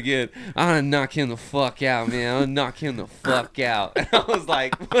back to it again. I'm gonna knock him the fuck out, man. I'm gonna knock him the fuck out. And I was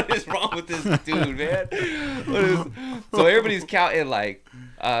like, what is wrong with this dude, man? So everybody's counting like,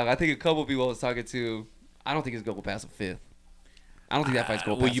 I think a couple people I was talking to, I don't think he's gonna go past a fifth. I don't think that fight's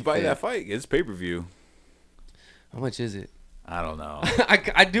going. Will past you the buy Fed. that fight? It's pay-per-view. How much is it? I don't know.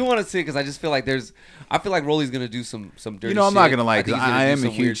 I do want to see it because I just feel like I feel like Rolly's gonna do some dirty. You know, I'm not shit. gonna lie, think because he's gonna I do am a some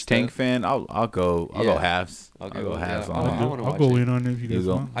weird huge Tank stuff. fan. I'll go Yeah. halves. I'll I'll go, go halves yeah. on I it. wanna I'll watch go it. in on it if you guys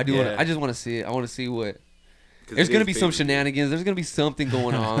go. want. I do. Yeah. I just want to see it. I want to see what. 'Cause There's it gonna is be some pay-per-view. shenanigans. There's gonna be something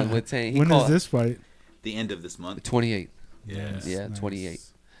going on with Tank. When is this fight? The end of this month. 28. Yes. Yeah, Nice. 28.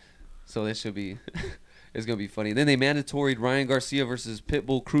 So this should be. It's gonna be funny. Then they mandatoried Ryan Garcia versus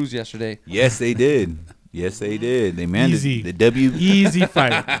Pitbull Cruz yesterday. Yes, they did. Yes, they did. They Easy. mandated the Easy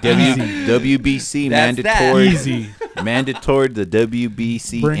fight. Easy. WBC That's that. mandatory Easy. mandatory the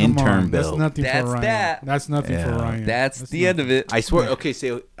WBC Bring 'em intern on. That's belt. nothing That's for Ryan. that. That's nothing for Yeah. Ryan. That's the end of it. I swear. Okay,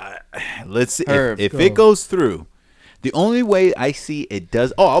 so let's see Herb, if go. it goes through. The only way I see it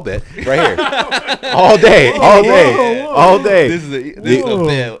does. Oh, I'll bet right here, all day, all day, all day. This is a Whoa.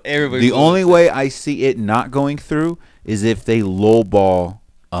 fail. Everybody. The only way I see it not going through is if they lowball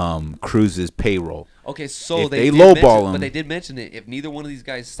Cruz's payroll. Okay, so If they they did lowball mention, him- but they did mention it. If neither one of these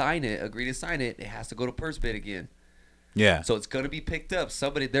guys agree to sign it, it has to go to purse bid again. Yeah. So it's gonna be picked up.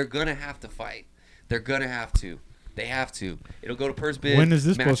 They're gonna have to fight. They're gonna have to. They have to. It'll go to purse bid. When is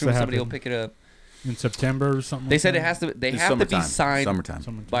this match supposed to room, Somebody will happen? pick it up. In September or something. They like said that? it has to. They It's have to be summertime. signed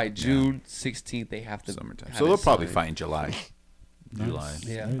Summertime. by June 16th. They have to. Summertime. have So it they'll probably signed. fight in July. Nice. July.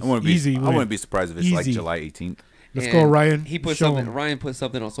 Yeah. Nice. I wouldn't be. Easy I win. wouldn't be surprised if it's like Easy. July 18th. Let's And go, Ryan. He put Show something. 'em. Ryan put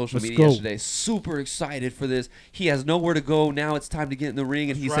something on social Let's media go. yesterday. Super excited for this. He has nowhere to go now. It's time to get in the ring.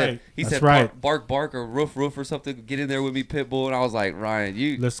 And he That's said, right. he That's said, right. bark, bark, or roof, roof, or something. Get in there with me, Pitbull. And I was like,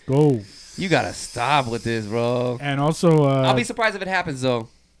 Ryan, Let's go. you gotta stop with this, bro. And also, I'll be surprised if it happens, though.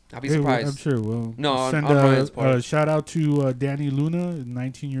 I'll be surprised. I'm sure we'll No, on send Ryan's part. a shout out to Danny Luna,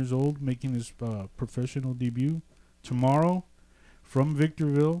 19 years old, making his professional debut tomorrow from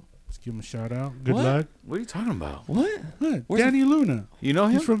Victorville. Let's give him a shout out. Good What? luck. What are you talking about? What? What? Where's Danny Luna. You know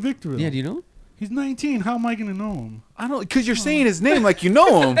him? He's from Victorville. Yeah, do you know? He's 19. How am I gonna know him? I don't, because you're saying his name like you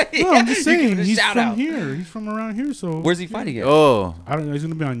know him. No, I'm just You give saying him a he's shout from out. here. He's from around here. So Where's he fighting at? Oh, I don't know. He's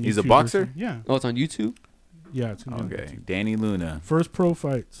gonna be on YouTube. He's a or boxer? something. Yeah, Oh, it's on YouTube? yeah. It's gonna be on okay. YouTube. Danny Luna. First pro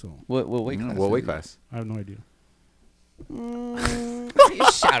fight. So What weight class? What is weight it? class? I have no idea.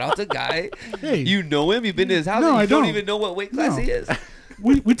 Shout out to guy. Hey, You know him? You've been to his house? No, and you I don't don't. even know what weight class No. he is.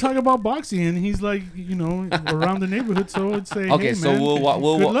 we talk about boxing, and he's like, around the neighborhood. So I'd say, Okay, hey, so man, good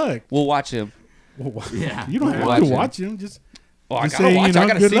luck. We'll watch him. Yeah. You don't We'll have watch to him. watch him. Just Oh, I Just gotta say, watch. I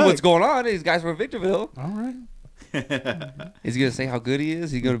gotta good see luck. what's going on. These guys from Victorville. all right. Is he gonna say how good he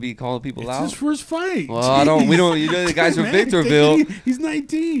is? He gonna be calling people It's out? his first fight. Well, I don't. We don't. You know the guys from Hey, man, Victorville. take it easy. He's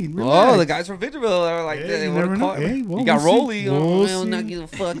 19. Oh, Relax. the guys from Victorville are like, Hey, they you want never to know. call. Hey, well, you got we'll Rolly. see. Oh, We'll man, see. knock you the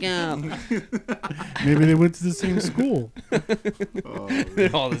fuck out. Maybe they went to the same school.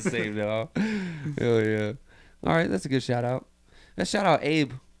 They're all the same now. Hell yeah. All right, that's a good shout out. That shout out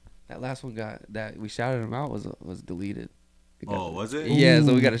Abe. That last one that we shouted him out was deleted. It got- Oh, was it? Yeah, so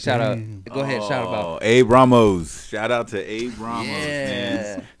we Ooh, got a shout out. dang. Go ahead, shout him out. Abe Ramos. Shout out to Abe Ramos. Yeah.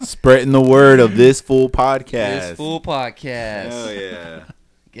 Man. Spreading the word of this full podcast. This full podcast. Hell yeah.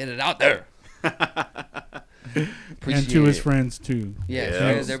 Get it out there. And to his friends, too. Yeah, Yeah.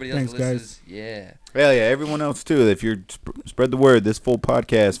 friends, everybody else Thanks, that guys. listens. Yeah. Hell yeah. Everyone else too. If you're spread the word, this full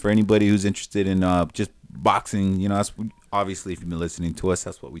podcast for anybody who's interested in just boxing. That's obviously if you've been listening to us,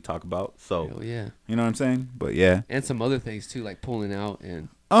 that's what we talk about. So Hell yeah. you know what I'm saying. But yeah. And some other things too, like pulling out and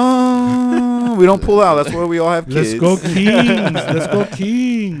We don't pull out. That's why we all have kids. Let's go Kings. Let's go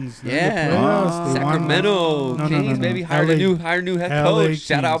Kings. They're in the Yeah. playoffs. They won. Sacramento No, Kings, baby, hired LA a new head LA coach.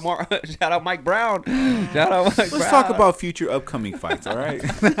 Shout out Kings. shout out Mike Brown. Shout out Mike Brown. Let's talk about future upcoming fights. All right.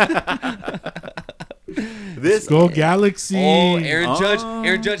 This Go Galaxy. Oh, Aaron Judge. Oh.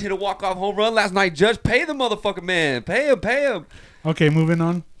 Aaron Judge hit a walk-off home run last night. Judge, pay the motherfucking man. Pay him. Okay, moving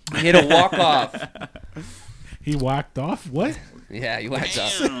on. He hit a walk-off. He whacked off. What? Yeah, he whacked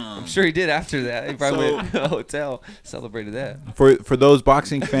off. I'm sure he did after that. He probably went to a hotel, celebrated that. for those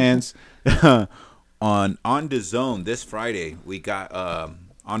boxing fans on DAZN this Friday, we got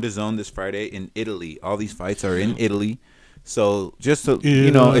on DAZN this Friday in Italy. All these fights are in Italy. So just so,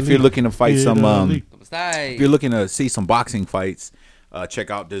 if you're looking to fight some if you're looking to see some boxing fights,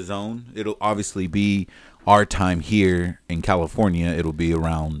 check out DAZN. It'll obviously be our time here in California. It'll be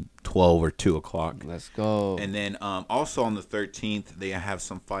around 12 or 2 o'clock. Let's go. And then also on the 13th, they have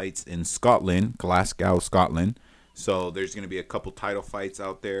some fights in Scotland, Glasgow, Scotland. So there's going to be a couple title fights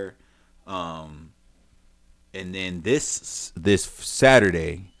out there. And then this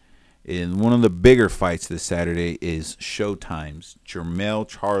Saturday And one of the bigger fights this Saturday is Showtime's Jermell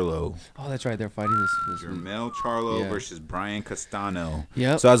Charlo. Oh, that's right. They're fighting this week. Jermell Charlo versus Brian Castano.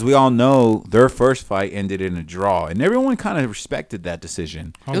 Yep. So as we all know, their first fight ended in a draw, and everyone kind of respected that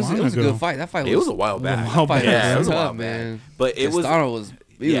decision. How It was long a ago? good fight. That fight was, It was a while back. while back. Yeah, it was a tough, while back. man. But it was Castano was.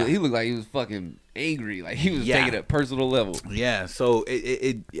 He Yeah. looked like he was fucking angry. Like he was Yeah. taking it personal level. Yeah, so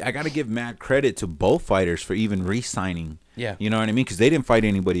I got to give mad credit to both fighters for even re-signing. Yeah. You know what I mean? Because they didn't fight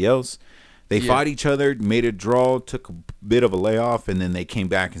anybody else. They fought each other, made a draw, took a bit of a layoff, and then they came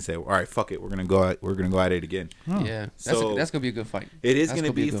back and said, "All right, fuck it, we're gonna go at it again." Oh. Yeah. So- That's gonna be a good fight. It is That's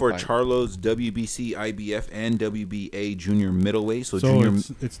going to be a be good for fight. Charlo's WBC, IBF, and WBA junior middleweight. So So junior,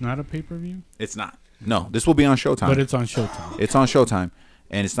 it's not a pay-per-view, it's not. No, this will be on Showtime. but it's on Showtime. It's on Showtime,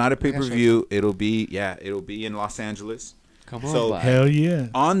 and it's not a pay got per view. It'll be in Los Angeles. Come on, So- bud. Hell yeah.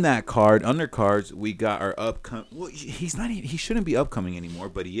 On that card, undercards, we got our upcoming. Well, he's not. He shouldn't be upcoming anymore,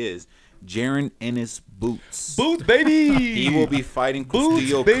 but he is. Jaron Ennis Boots. Boots, baby. He will be fighting Boots,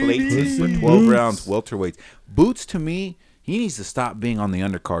 Castillo baby. Clayton for 12 Boots. rounds welterweights. Boots, to me, he needs to stop being on the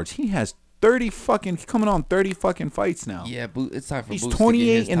undercards. He has 30 fucking coming on 30 fucking fights now. Yeah, it's time for He's Boots to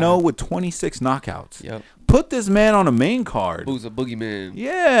get his 28-0 time. with 26 knockouts. Yep. Put this man on a main card. Boots a boogeyman.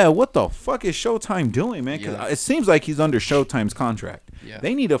 Yeah, what the fuck is Showtime doing, man? Because Yeah. it seems like he's under Showtime's contract. Yeah.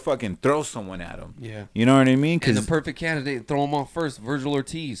 They need to fucking throw someone at him. Yeah. You know what I mean? And the Because perfect candidate, throw him on first, Virgil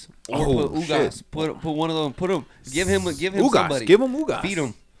Ortiz, or Oh, put Ugas. shit. Put one of them. Put him. Give him Ugas, somebody. give him Ugas. Beat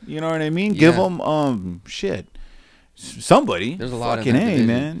him. You know what I mean? Give Yeah. him somebody. There's a lot in fucking that A, division.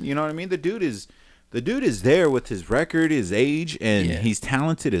 man. You know what I mean? The dude is there with his record, his age, and Yeah. he's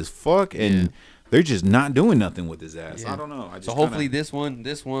talented as fuck. And Yeah. they're just not doing nothing with his ass. Yeah. I don't know. I just So hopefully this one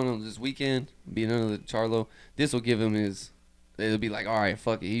on this weekend, being another Charlo, this will give him his. It'll be like, all right,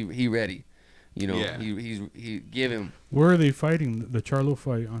 fuck it, he ready. You know, Yeah. he give him. Where are they fighting the Charlo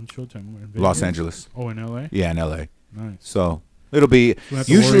fight on Showtime? Where, in Los Vegas? Angeles. Oh, in LA. Yeah, in LA. Nice. So it'll be We have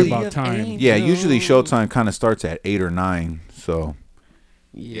to worry usually. about time. Yeah, usually Showtime kind of starts at 8 or 9. So.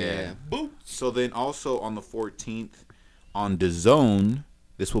 Yeah. So then also on the 14th on DAZN,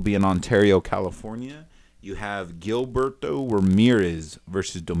 this will be in Ontario, California. You have Gilberto Ramirez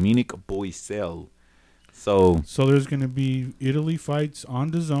versus Dominic Boisel. So there's going to be Italy fights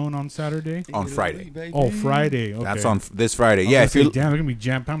on the zone on Saturday. on Friday. Oh, Friday. Okay. That's on this Friday. Yeah, Yeah, if you're damn, they're gonna be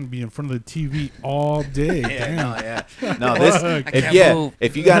jammed. I'm gonna be in front of the TV all day. Damn. no, this Fuck.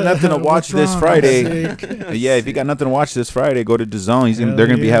 if you got nothing to watch What's this wrong? Friday, I'm sick. yeah, if you got nothing to watch this Friday, go to DAZN. Hell They're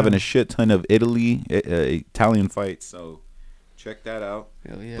gonna be yeah. having a shit ton of Italian fights. So check that out.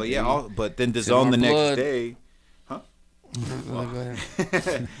 Hell yeah. But yeah, baby. but then It's in DAZN our the next blood. day. Go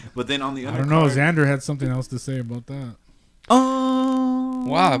ahead. But then on the I other don't know. Xander had something else to say about that. Oh,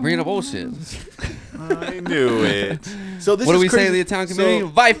 Wow, bringing up bullshit. I knew it. So this What is do we say crazy. to the Italian So-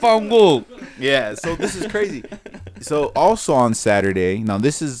 community? Vai fango. Yeah, so this is crazy. So also on Saturday, now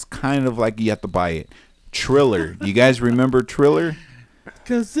this is kind of like you have to buy it. Triller. You guys remember Triller?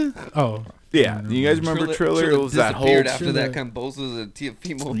 Yeah, you guys remember Triller? It was that whole disappeared after Triller. that Cambosos and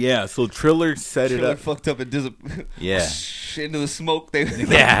Tiafimo. yeah. So Triller set it Triller up. fucked up and disappeared. Yeah. Into the smoke. They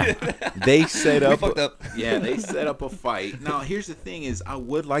Yeah, they set We up. fucked up. Yeah, they set up a fight. Now here's the thing: is I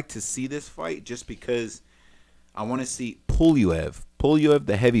would like to see this fight just because I want to see Puliyev. Puliyev,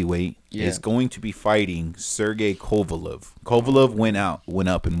 the heavyweight, Yeah. is going to be fighting Sergey Kovalev. Kovalev went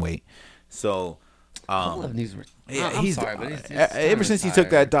up in weight. So. Yeah, I'm he's sorry, but it's ever since he took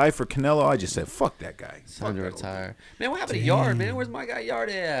that dive for Canelo, I just said, "Fuck that guy." It's time to Fuck that retire. Man, what happened to Yard, man? Where's my guy Yard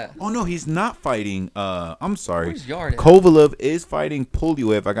at? Oh no, he's not fighting. I'm sorry. Where's Yard at? Kovalev is fighting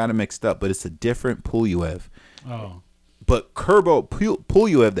Puliyev. I got him mixed up, but it's a different Puliyev. Oh, But Kurbo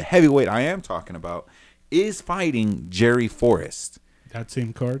Puliyev, the heavyweight I am talking about, is fighting Jerry Forrest. that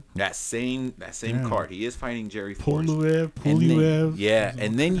same card. That same Yeah. card. He is fighting Jerry Forrest. Puliyev. And then- yeah,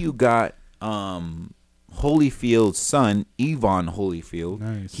 and then you got Holyfield's son, Yvonne Holyfield.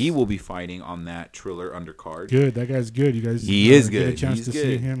 Nice. He will be fighting on that Triller undercard. Good. That guy's good. You guys. He is get good. a chance He's to good.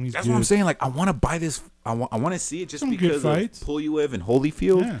 see him. He's That's good. what I'm saying. Like, I want to buy this. I want to see it just Some good because of fights. Puliyev and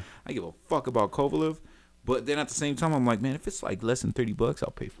Holyfield. Yeah. I give a fuck about Kovalev. But then at the same time, I'm like, man, if it's like less than $30,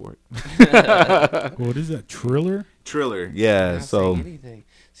 I'll pay for it. What is that? Triller? Triller. Yeah. Not So, saying anything.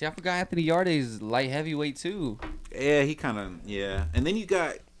 See, I forgot Anthony Yarde's light heavyweight too. yeah, he kind of, yeah. And then you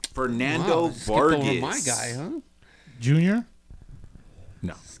got Fernando Wow, skipped Vargas. over my guy, huh? Junior?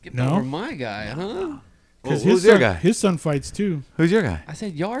 No. Skipped No? over my guy, huh? Because who's your guy? His son fights too. Who's your guy? I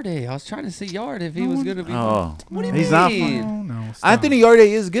said Yarde. I was trying to say Yard if he was gonna be. Oh, What do you he's mean? not. No, stop. Anthony Yarde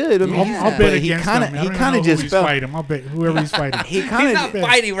is good. I mean, Yeah. I'll bet but against him. he kind of just fell. Fight him. I'll bet whoever he's fighting. He He's kind not of.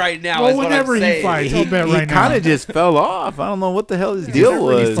 fighting right now. Well, is what I'm whenever he saying. fights, I'll bet He right now. kind of just fell off. I don't know what the hell his He's deal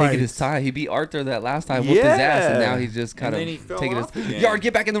already was. fight. taking his time. He beat Arthur that last time, whooped his ass, and now he's just kind And then he of fell taking his. off again. Yard,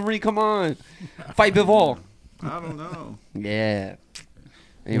 get back in the ring! Come on, fight Bivol. I don't know. Yeah.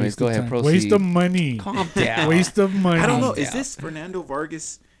 Anyways, Waste go of ahead, time. proceed. Waste of money. Calm down. Waste of money. I don't know. Yeah. Is this Fernando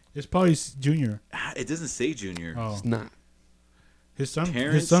Vargas? It's probably Junior. It doesn't say Junior. Oh, It's not. his son.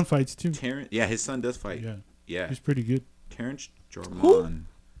 Terrence- His son fights too. Yeah, his son does fight. Yeah, Yeah. he's pretty good. Terrence Jarman.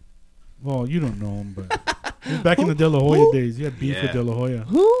 Well, you don't know him, but he's back in the De La Hoya days. He had beef with Yeah. De La Hoya.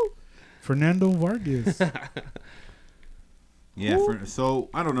 Who? Fernando Vargas. Yeah. So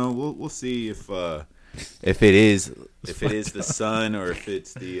I don't know. We'll see if it is the son or if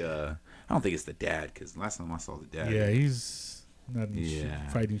it's the. I don't think it's the dad because last time I saw the dad. Yeah, he's not in Yeah.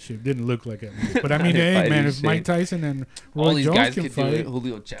 fighting shape. Didn't look like it. But I mean, hey, Fighting man, if shape. Mike Tyson and All Roy these Jones guys can can do fight, it.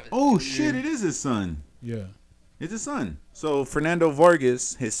 Julio Chavez. Oh shit! It is his son. yeah. It's his son. So Fernando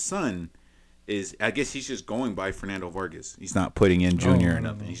Vargas, his son, is. I guess he's just going by Fernando Vargas. He's not putting in Junior I or don't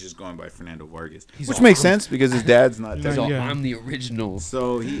nothing. know. He's just going by Fernando Vargas, He's which all- makes sense because his dad's not. Yeah. So technically- I'm the original.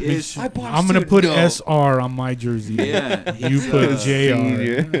 So he is. I bought I'm gonna you- put no. SR on my jersey. Yeah, You he's, put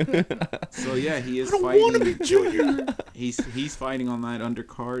Senior. JR. So yeah, he is I don't want to fighting. be Junior. He's fighting on that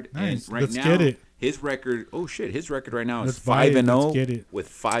undercard. Nice. And right Let's now, get it. his record. Oh shit, his record right now is Let's buy it. 5-0 Let's get it. with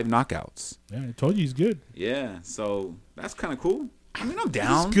 5 knockouts. Yeah, I told you he's good. Yeah, so that's kind of cool. I mean, I'm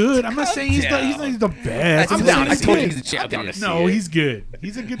down. He's good. I'm not saying he's not the best. I'm I'm down. saying I he's told you good. he's a champion. No, he's good.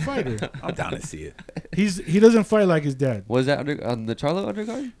 He's a good fighter. I'm down to see it. He doesn't fight like his dad. Was that on the Charlo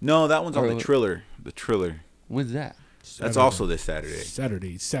undercard? No, that one's on Or- the Triller. The Triller. When's that? That's also this Saturday.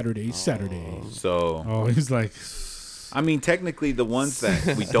 Saturday. So, Oh, he's like, I mean, technically, the ones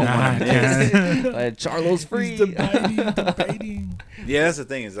that we don't nah, want to miss. Charlo's free. He's debating. Yeah, that's the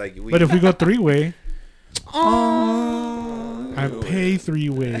thing. Is like, we. But if we go 3-way, Oh. I pay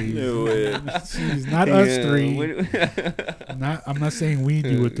 3-way. Knew it. Jeez, not us three. I'm not saying we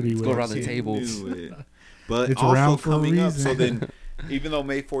do a 3-way. Let's go around the table. Knew it. But It's also around for a coming up, reason. so then, even though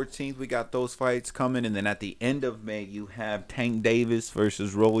May 14th we got those fights coming, and then at the end of May you have Tank Davis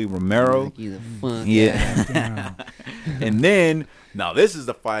versus Rolly Romero. Yeah, Damn. and then now this is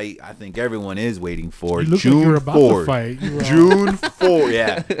the fight I think everyone is waiting for. You look June like you're about 4th. to fight. You were all- June 4th,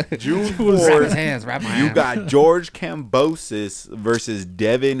 yeah, June Wrap his 4th. hands, wrap my You hands. got George Kambosos versus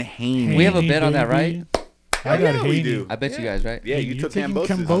Devin Haney. We have a bet on that, baby. I Hell got yeah, we Haney. do. I bet you guys, right? Yeah, you took taking Kambosos.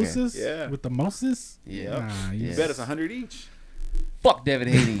 Kambosos Yeah. with the Moses? Yeah. Nah, You Yeah. bet us 100 each. Fuck Devin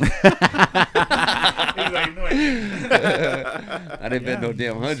Haney. He's like, no, I didn't bet no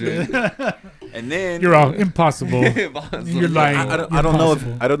damn 100. And then you're all impossible. You're lying. I don't know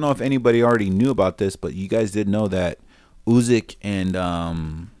Impossible. if anybody already knew about this, but you guys did know that Usyk and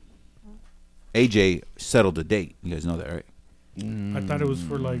AJ settled the date. You guys know that, right? I thought it was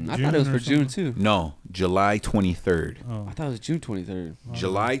for like June. I thought it was or for June something. too. No, July 23rd. Oh. I thought it was June 23rd.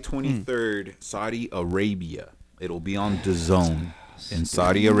 July 23rd, Saudi Arabia. It'll be on DAZN in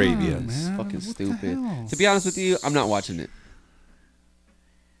Saudi Arabia. man. It's fucking What the stupid. hell? To be honest with you, I'm not watching it.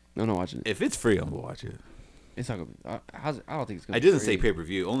 I'm not watching it. If it's free, I'm gonna watch it. It's not gonna be. I don't think it's gonna. I be didn't free. say pay per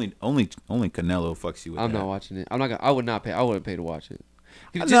view. Only Canelo fucks you with I'm that. not watching it. I'm not gonna. I would not pay. I wouldn't pay to watch it.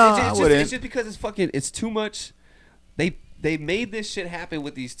 No, It's I wouldn't. It's just because it's fucking. It's too much. They made this shit happen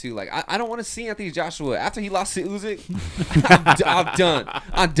with these two. Like I don't want to see Anthony Joshua after he lost to Usyk. I'm done.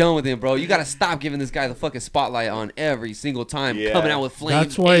 I'm done with him, bro. You gotta stop giving this guy the fucking spotlight on every single time Yeah. coming out with flames.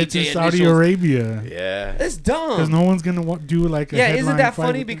 That's why it's in AJ Saudi initials. Arabia. Yeah. It's Because dumb. no one's gonna do like a Yeah, isn't headline that fight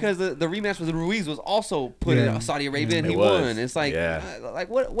funny? with him. Because the rematch with Ruiz was also put Yeah. in Saudi Arabia and It he was. won. It's like, Yeah. like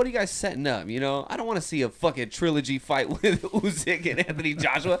what are you guys setting up? You know, I don't want to see a fucking trilogy fight with Usyk and Anthony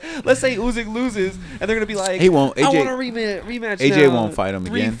Joshua. Let's say Usyk loses and they're gonna be like, He won't. I AJ want a rematch. AJ now. won't fight him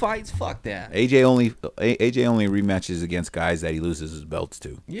 3 again. fights. Fuck that. AJ only rematches against guys that he loses his belts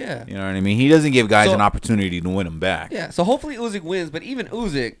to. Yeah. You know what I mean? He doesn't give guys So- an opportunity to win them back. Yeah. So hopefully Usyk wins, but even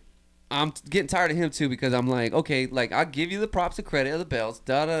Usyk, I'm getting tired of him too because I'm like, okay, like I'll give you the props and credit of the belts,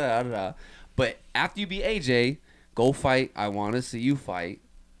 da da da da da. But after you beat AJ, go fight. I want to see you fight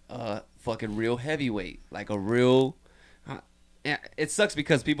a fucking real heavyweight, like a real. It sucks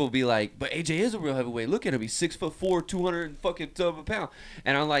because people will be like, but AJ is a real heavyweight. Look at him. He's 6'4", 200 fucking pound.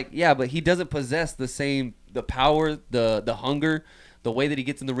 And I'm like, yeah, but he doesn't possess the power, the hunger, the way that he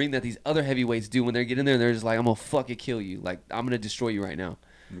gets in the ring that these other heavyweights do when they get in there and they're just like, I'm gonna fucking kill you. Like I'm gonna destroy you right now.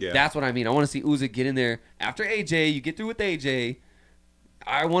 Yeah. That's what I mean. I want to see Usyk get in there after AJ. You get through with AJ.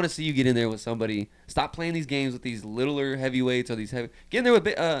 I want to see you get in there with somebody. Stop playing these games with these littler heavyweights or these heavy. Get in there with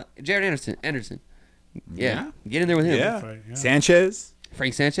Jared Anderson. Yeah. Get in there with him. Yeah. Sanchez.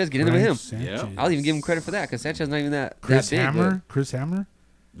 Frank Sanchez. Get in there with him. Sanchez. I'll even give him credit for that because Sanchez not even that Chris big. Hammer. Chris Hammer.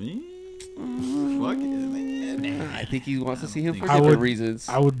 Fuck it, man. I think he wants to see him for I different would- reasons.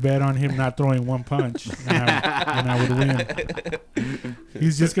 I would bet on him not throwing one punch, and I would win.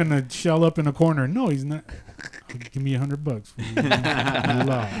 He's just gonna shell up in a corner. No, he's not. Give me $100. You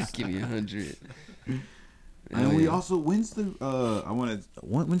lost. Give me 100. And we also when's the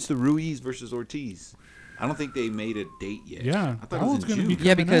when's the Ruiz versus Ortiz? I don't think they made a date yet. Yeah, I thought it was in gonna June. be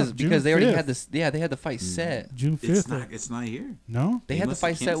Yeah, coming because up, June they already 5th. had this. Yeah, they had the fight set. June 5th. It's not here. No, They They had the must fight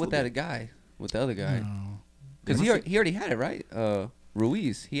have set with canceled that guy, with the other guy, no. because They he must he already had it right.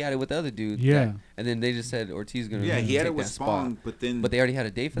 Ruiz, he had it with the other dude. Yeah. and then they just said Ortiz gonna. Yeah, he take had it with that spot. Spong, but then But they already had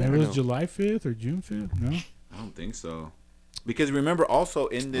a date for that. It or was no? July 5th or June 5th. No, I don't think so. Because remember also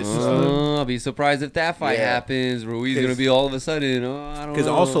in this I'll be surprised if that fight Yeah. happens. Ruiz 'Cause- gonna be all of a sudden. I don't know. because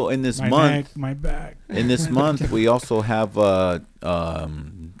also in this my month neck, my back. in this month we also have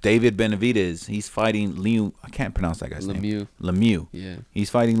David Benavidez. He's fighting Liu. I can't pronounce that guy's name. Lemieux. Yeah. He's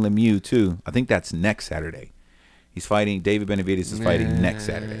fighting Lemieux too. I think that's next Saturday. He's fighting. David Benavidez is fighting next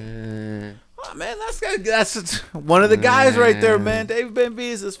Saturday. Oh man, that's one of the guys right there, man. David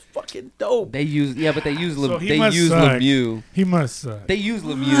Benavidez is fucking dope. They use but they use So he they must use suck. Lemieux. He must suck. They use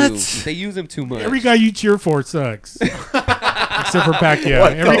Lemieux. They use him too much. Every guy you cheer for sucks. Except for Pacquiao.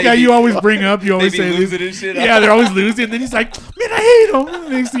 What? Every They guy be- you always bring up, you they always be say losing this. and shit. Yeah, they're always losing. Then he's like, man, I hate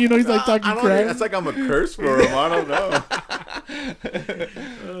him. Next thing you know, he's like talking I don't crap. That's like I'm a curse for him. I don't know.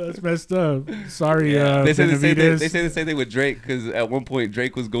 That's messed up. Sorry, They say the same thing. Benavidez. They say the same thing with Drake because at one point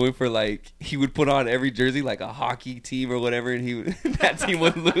Drake was going for like he would put on every jersey like a hockey team or whatever, and he would, that team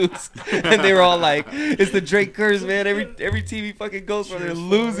would lose, and they were all like, "It's the Drake curse, man. Every team he fucking goes for, they're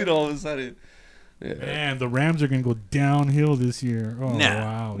losing all of a sudden." Yeah. Man, the Rams are gonna go downhill this year. Oh Nah.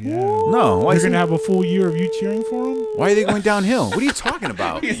 wow, yeah. No, why You're is gonna have a full year of you cheering for them. Why are they going downhill? What are you talking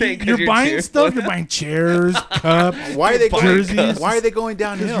about? He's saying 'cause You're buying cheering stuff. for You're them. buying chairs, cups. Why are they going? Jerseys. Why are they going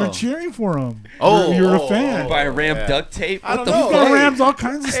Because downhill? you're cheering for them. Oh, you're oh, a fan. oh. Buy Ram Yeah. duct tape. I What don't the know. You got fuck? Rams, all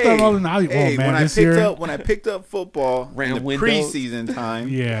kinds of stuff. All in oh man, when I this picked year. up football Ram in the window. preseason time,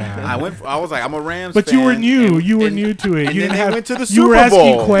 Yeah. I was like, I'm a Rams But fan. you were new. and- You were and- new to it. and You then didn't they have. went to the You Super were asking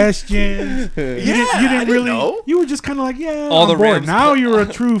Bowl. questions. You I didn't didn't really. know. You were just kind of like, yeah, All I'm the bored. Rams- Now you're a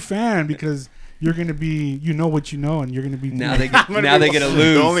true fan because you're gonna be. You know what you know, and you're gonna be. Now they I'm gonna now be- they gonna the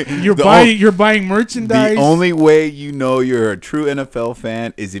lose. only- You're the buying. You're buying merchandise. The only way you know you're a true NFL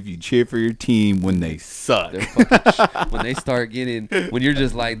fan is if you cheer for your team when they suck. They're fucking when they start getting when you're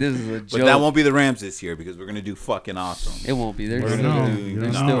just like this is a joke. But that won't be the Rams this year because we're gonna do fucking awesome. It won't be. They're I We're don't still, know. gonna You do, don't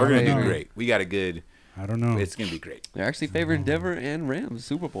they're know. still we're gonna do favored. great. We got a good. I don't know. It's gonna be great. They're actually favoring Denver and Rams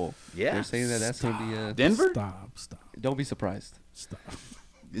Super Bowl. Yeah. They're saying that that's gonna be. Denver. Stop. Don't be surprised. Stop.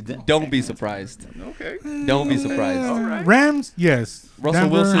 Don't be surprised. Okay. Don't be surprised. All right. Rams, yes. Russell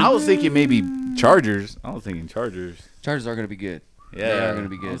Denver, Wilson. I was thinking maybe Chargers. I was thinking Chargers. Chargers are gonna be good. Yeah, they are gonna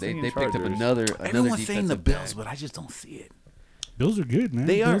be I good. was They thinking picked up Chargers. another Everyone's saying the defensive Bills, back. but I just don't see it. Bills are good, man.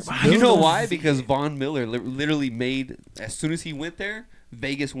 They are. Bills- I You Bills know are- why? Because Von Miller literally made as soon as he went there,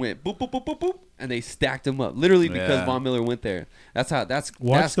 Vegas went boop boop boop boop boop, and they stacked him up. Literally because Yeah. Von Miller went there. That's how. That's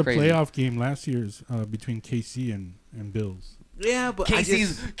Watch the crazy. playoff game last year's between KC and Bills. Yeah, but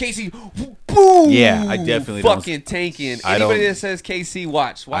KC, boom. Yeah, I definitely don't- fucking tanking. I don't- Anybody that says KC,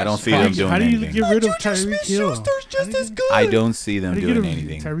 watch. I don't see How them do you, doing how do you anything. get rid of Juju Tyreek Hill? Smith-Schuster's just as good. I don't see How them do you get doing rid of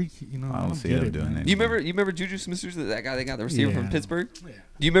anything. Tyreek, you know, I don't see get them it, doing man. anything. You remember Juju Smith-Schuster, that guy they got the receiver from Yeah. Pittsburgh? Yeah.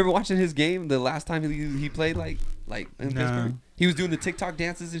 Do you remember watching his game the last time he played like in Nah. Pittsburgh? He was doing the TikTok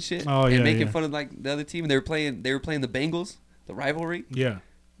dances and shit, Oh, and yeah, making yeah. fun of like the other team. And they were playing the Bengals, the rivalry. Yeah.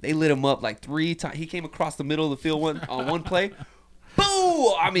 They lit him up like 3 times. He came across the middle of the field on one play.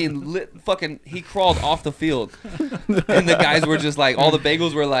 Boo! I mean, he crawled off the field, and the guys were just like, all the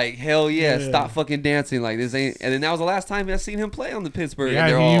Bengals were like, "Hell yeah, Yeah. stop fucking dancing!" Like this ain't. And then that was the last time I seen him play on the Pittsburgh. Yeah, and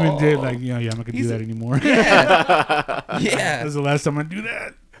he they're all, even did like, yeah, I'm not gonna do He's that a- anymore. yeah. That's the last time I do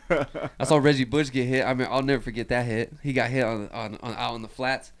that. I saw Reggie Bush get hit. I mean, I'll never forget that hit. He got hit on out on the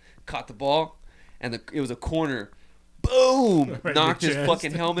flats, caught the ball, and it was a corner. Boom! Right in Knocked the his chest.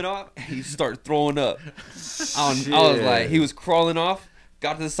 fucking helmet off. He started throwing up. I was like, he was crawling off.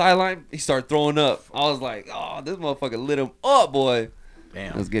 Got to the sideline. He started throwing up. I was like, oh, this motherfucker lit him up, boy.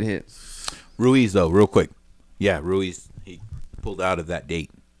 That was a good hit. Ruiz though, real quick. Yeah, Ruiz he pulled out of that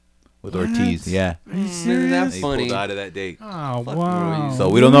date with What? Ortiz. Yeah, Are you Isn't that serious? he funny? pulled out of that date. Oh Fuck wow! Ruiz. So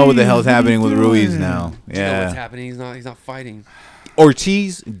we don't know what the hell's Ruiz, happening what with are you Ruiz doing? now. You know what's Yeah, happening? He's not fighting.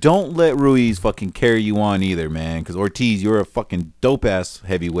 Ortiz, don't let Ruiz fucking carry you on either, man. Because Ortiz, you're a fucking dope ass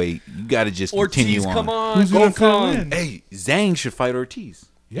heavyweight. You got to just continue Ortiz, on. come on, Who's go gonna fill on. in? Hey, Zhang should fight Ortiz.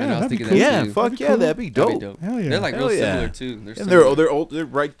 Yeah, I was that'd be thinking cool. that Yeah, too. fuck yeah, that'd be dope. Hell yeah. They're like Hell real yeah. similar too. They're And similar. they're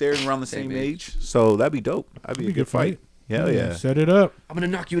right there and around the same age. So that'd be dope. That'd be a good fight. Hell yeah. Set it up. I'm gonna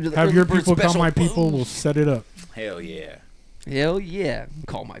knock you into the Have early your bird people call special. my people. Boom. We'll set it up. Hell yeah. Hell yeah,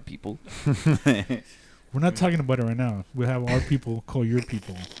 call my people. We're not talking about it right now. We'll have our people call your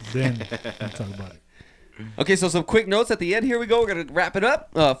people. Then we'll talk about it. Okay, so some quick notes at the end. Here we go. We're gonna wrap it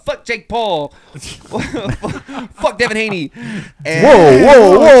up. Fuck Jake Paul. Fuck Devin Haney. And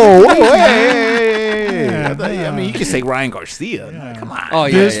Whoa. Hey. Yeah, I mean, you can say Ryan Garcia. Yeah. Come on. Oh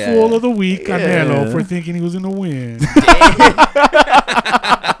yeah, This yeah, fool yeah. of the week, Canelo, Yeah. for thinking he was going to win.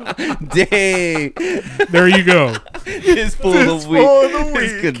 Dang. There you go. This fool of the week.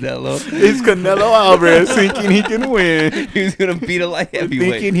 It's Canelo. It's Canelo Alvarez thinking he can win. He's gonna beat a light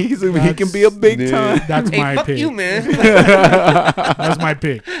heavyweight. Thinking he can be a big Dude. time. That's Hey, my fuck pick. you, man. That's my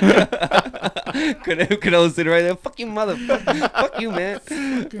pick. Canelo's sitting right there. Fuck you, motherfucker. Fuck you, man.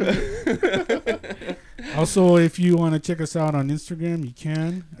 Also, if you want to check us out on Instagram, you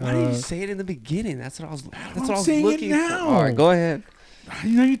can. Why didn't you say it in the beginning? That's what I was. That's what I was saying it looking now. for. All right, go ahead.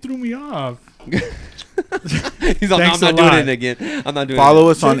 You know, you threw me off. He's like, Thanks I'm a not doing lot. it again. I'm not doing Follow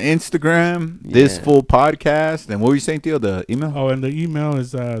it. us on Instagram, This Yeah. Full Podcast. And what were you saying, Theo? The email? Oh, and the email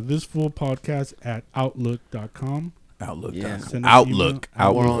is thisfullpodcast@outlook.com. Outlook. Yeah. Send us Outlook.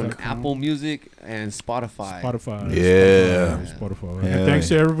 email. We're Outlook. on Apple Music and Spotify. Spotify. Yeah. Spotify. Yeah. And thanks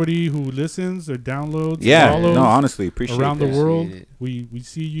to everybody who listens or downloads. Yeah. follows No, honestly, appreciate around the that. world. Appreciate it. We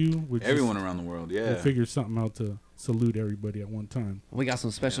see you. We're just- Everyone around the world, yeah. We'll figure something out to salute everybody at one time. We got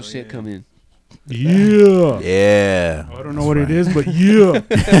some special shit coming. Yeah. Yeah. I don't know what it is, but yeah.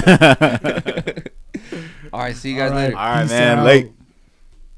 All right, see you guys All right. later. All right, Peace man. out. Late.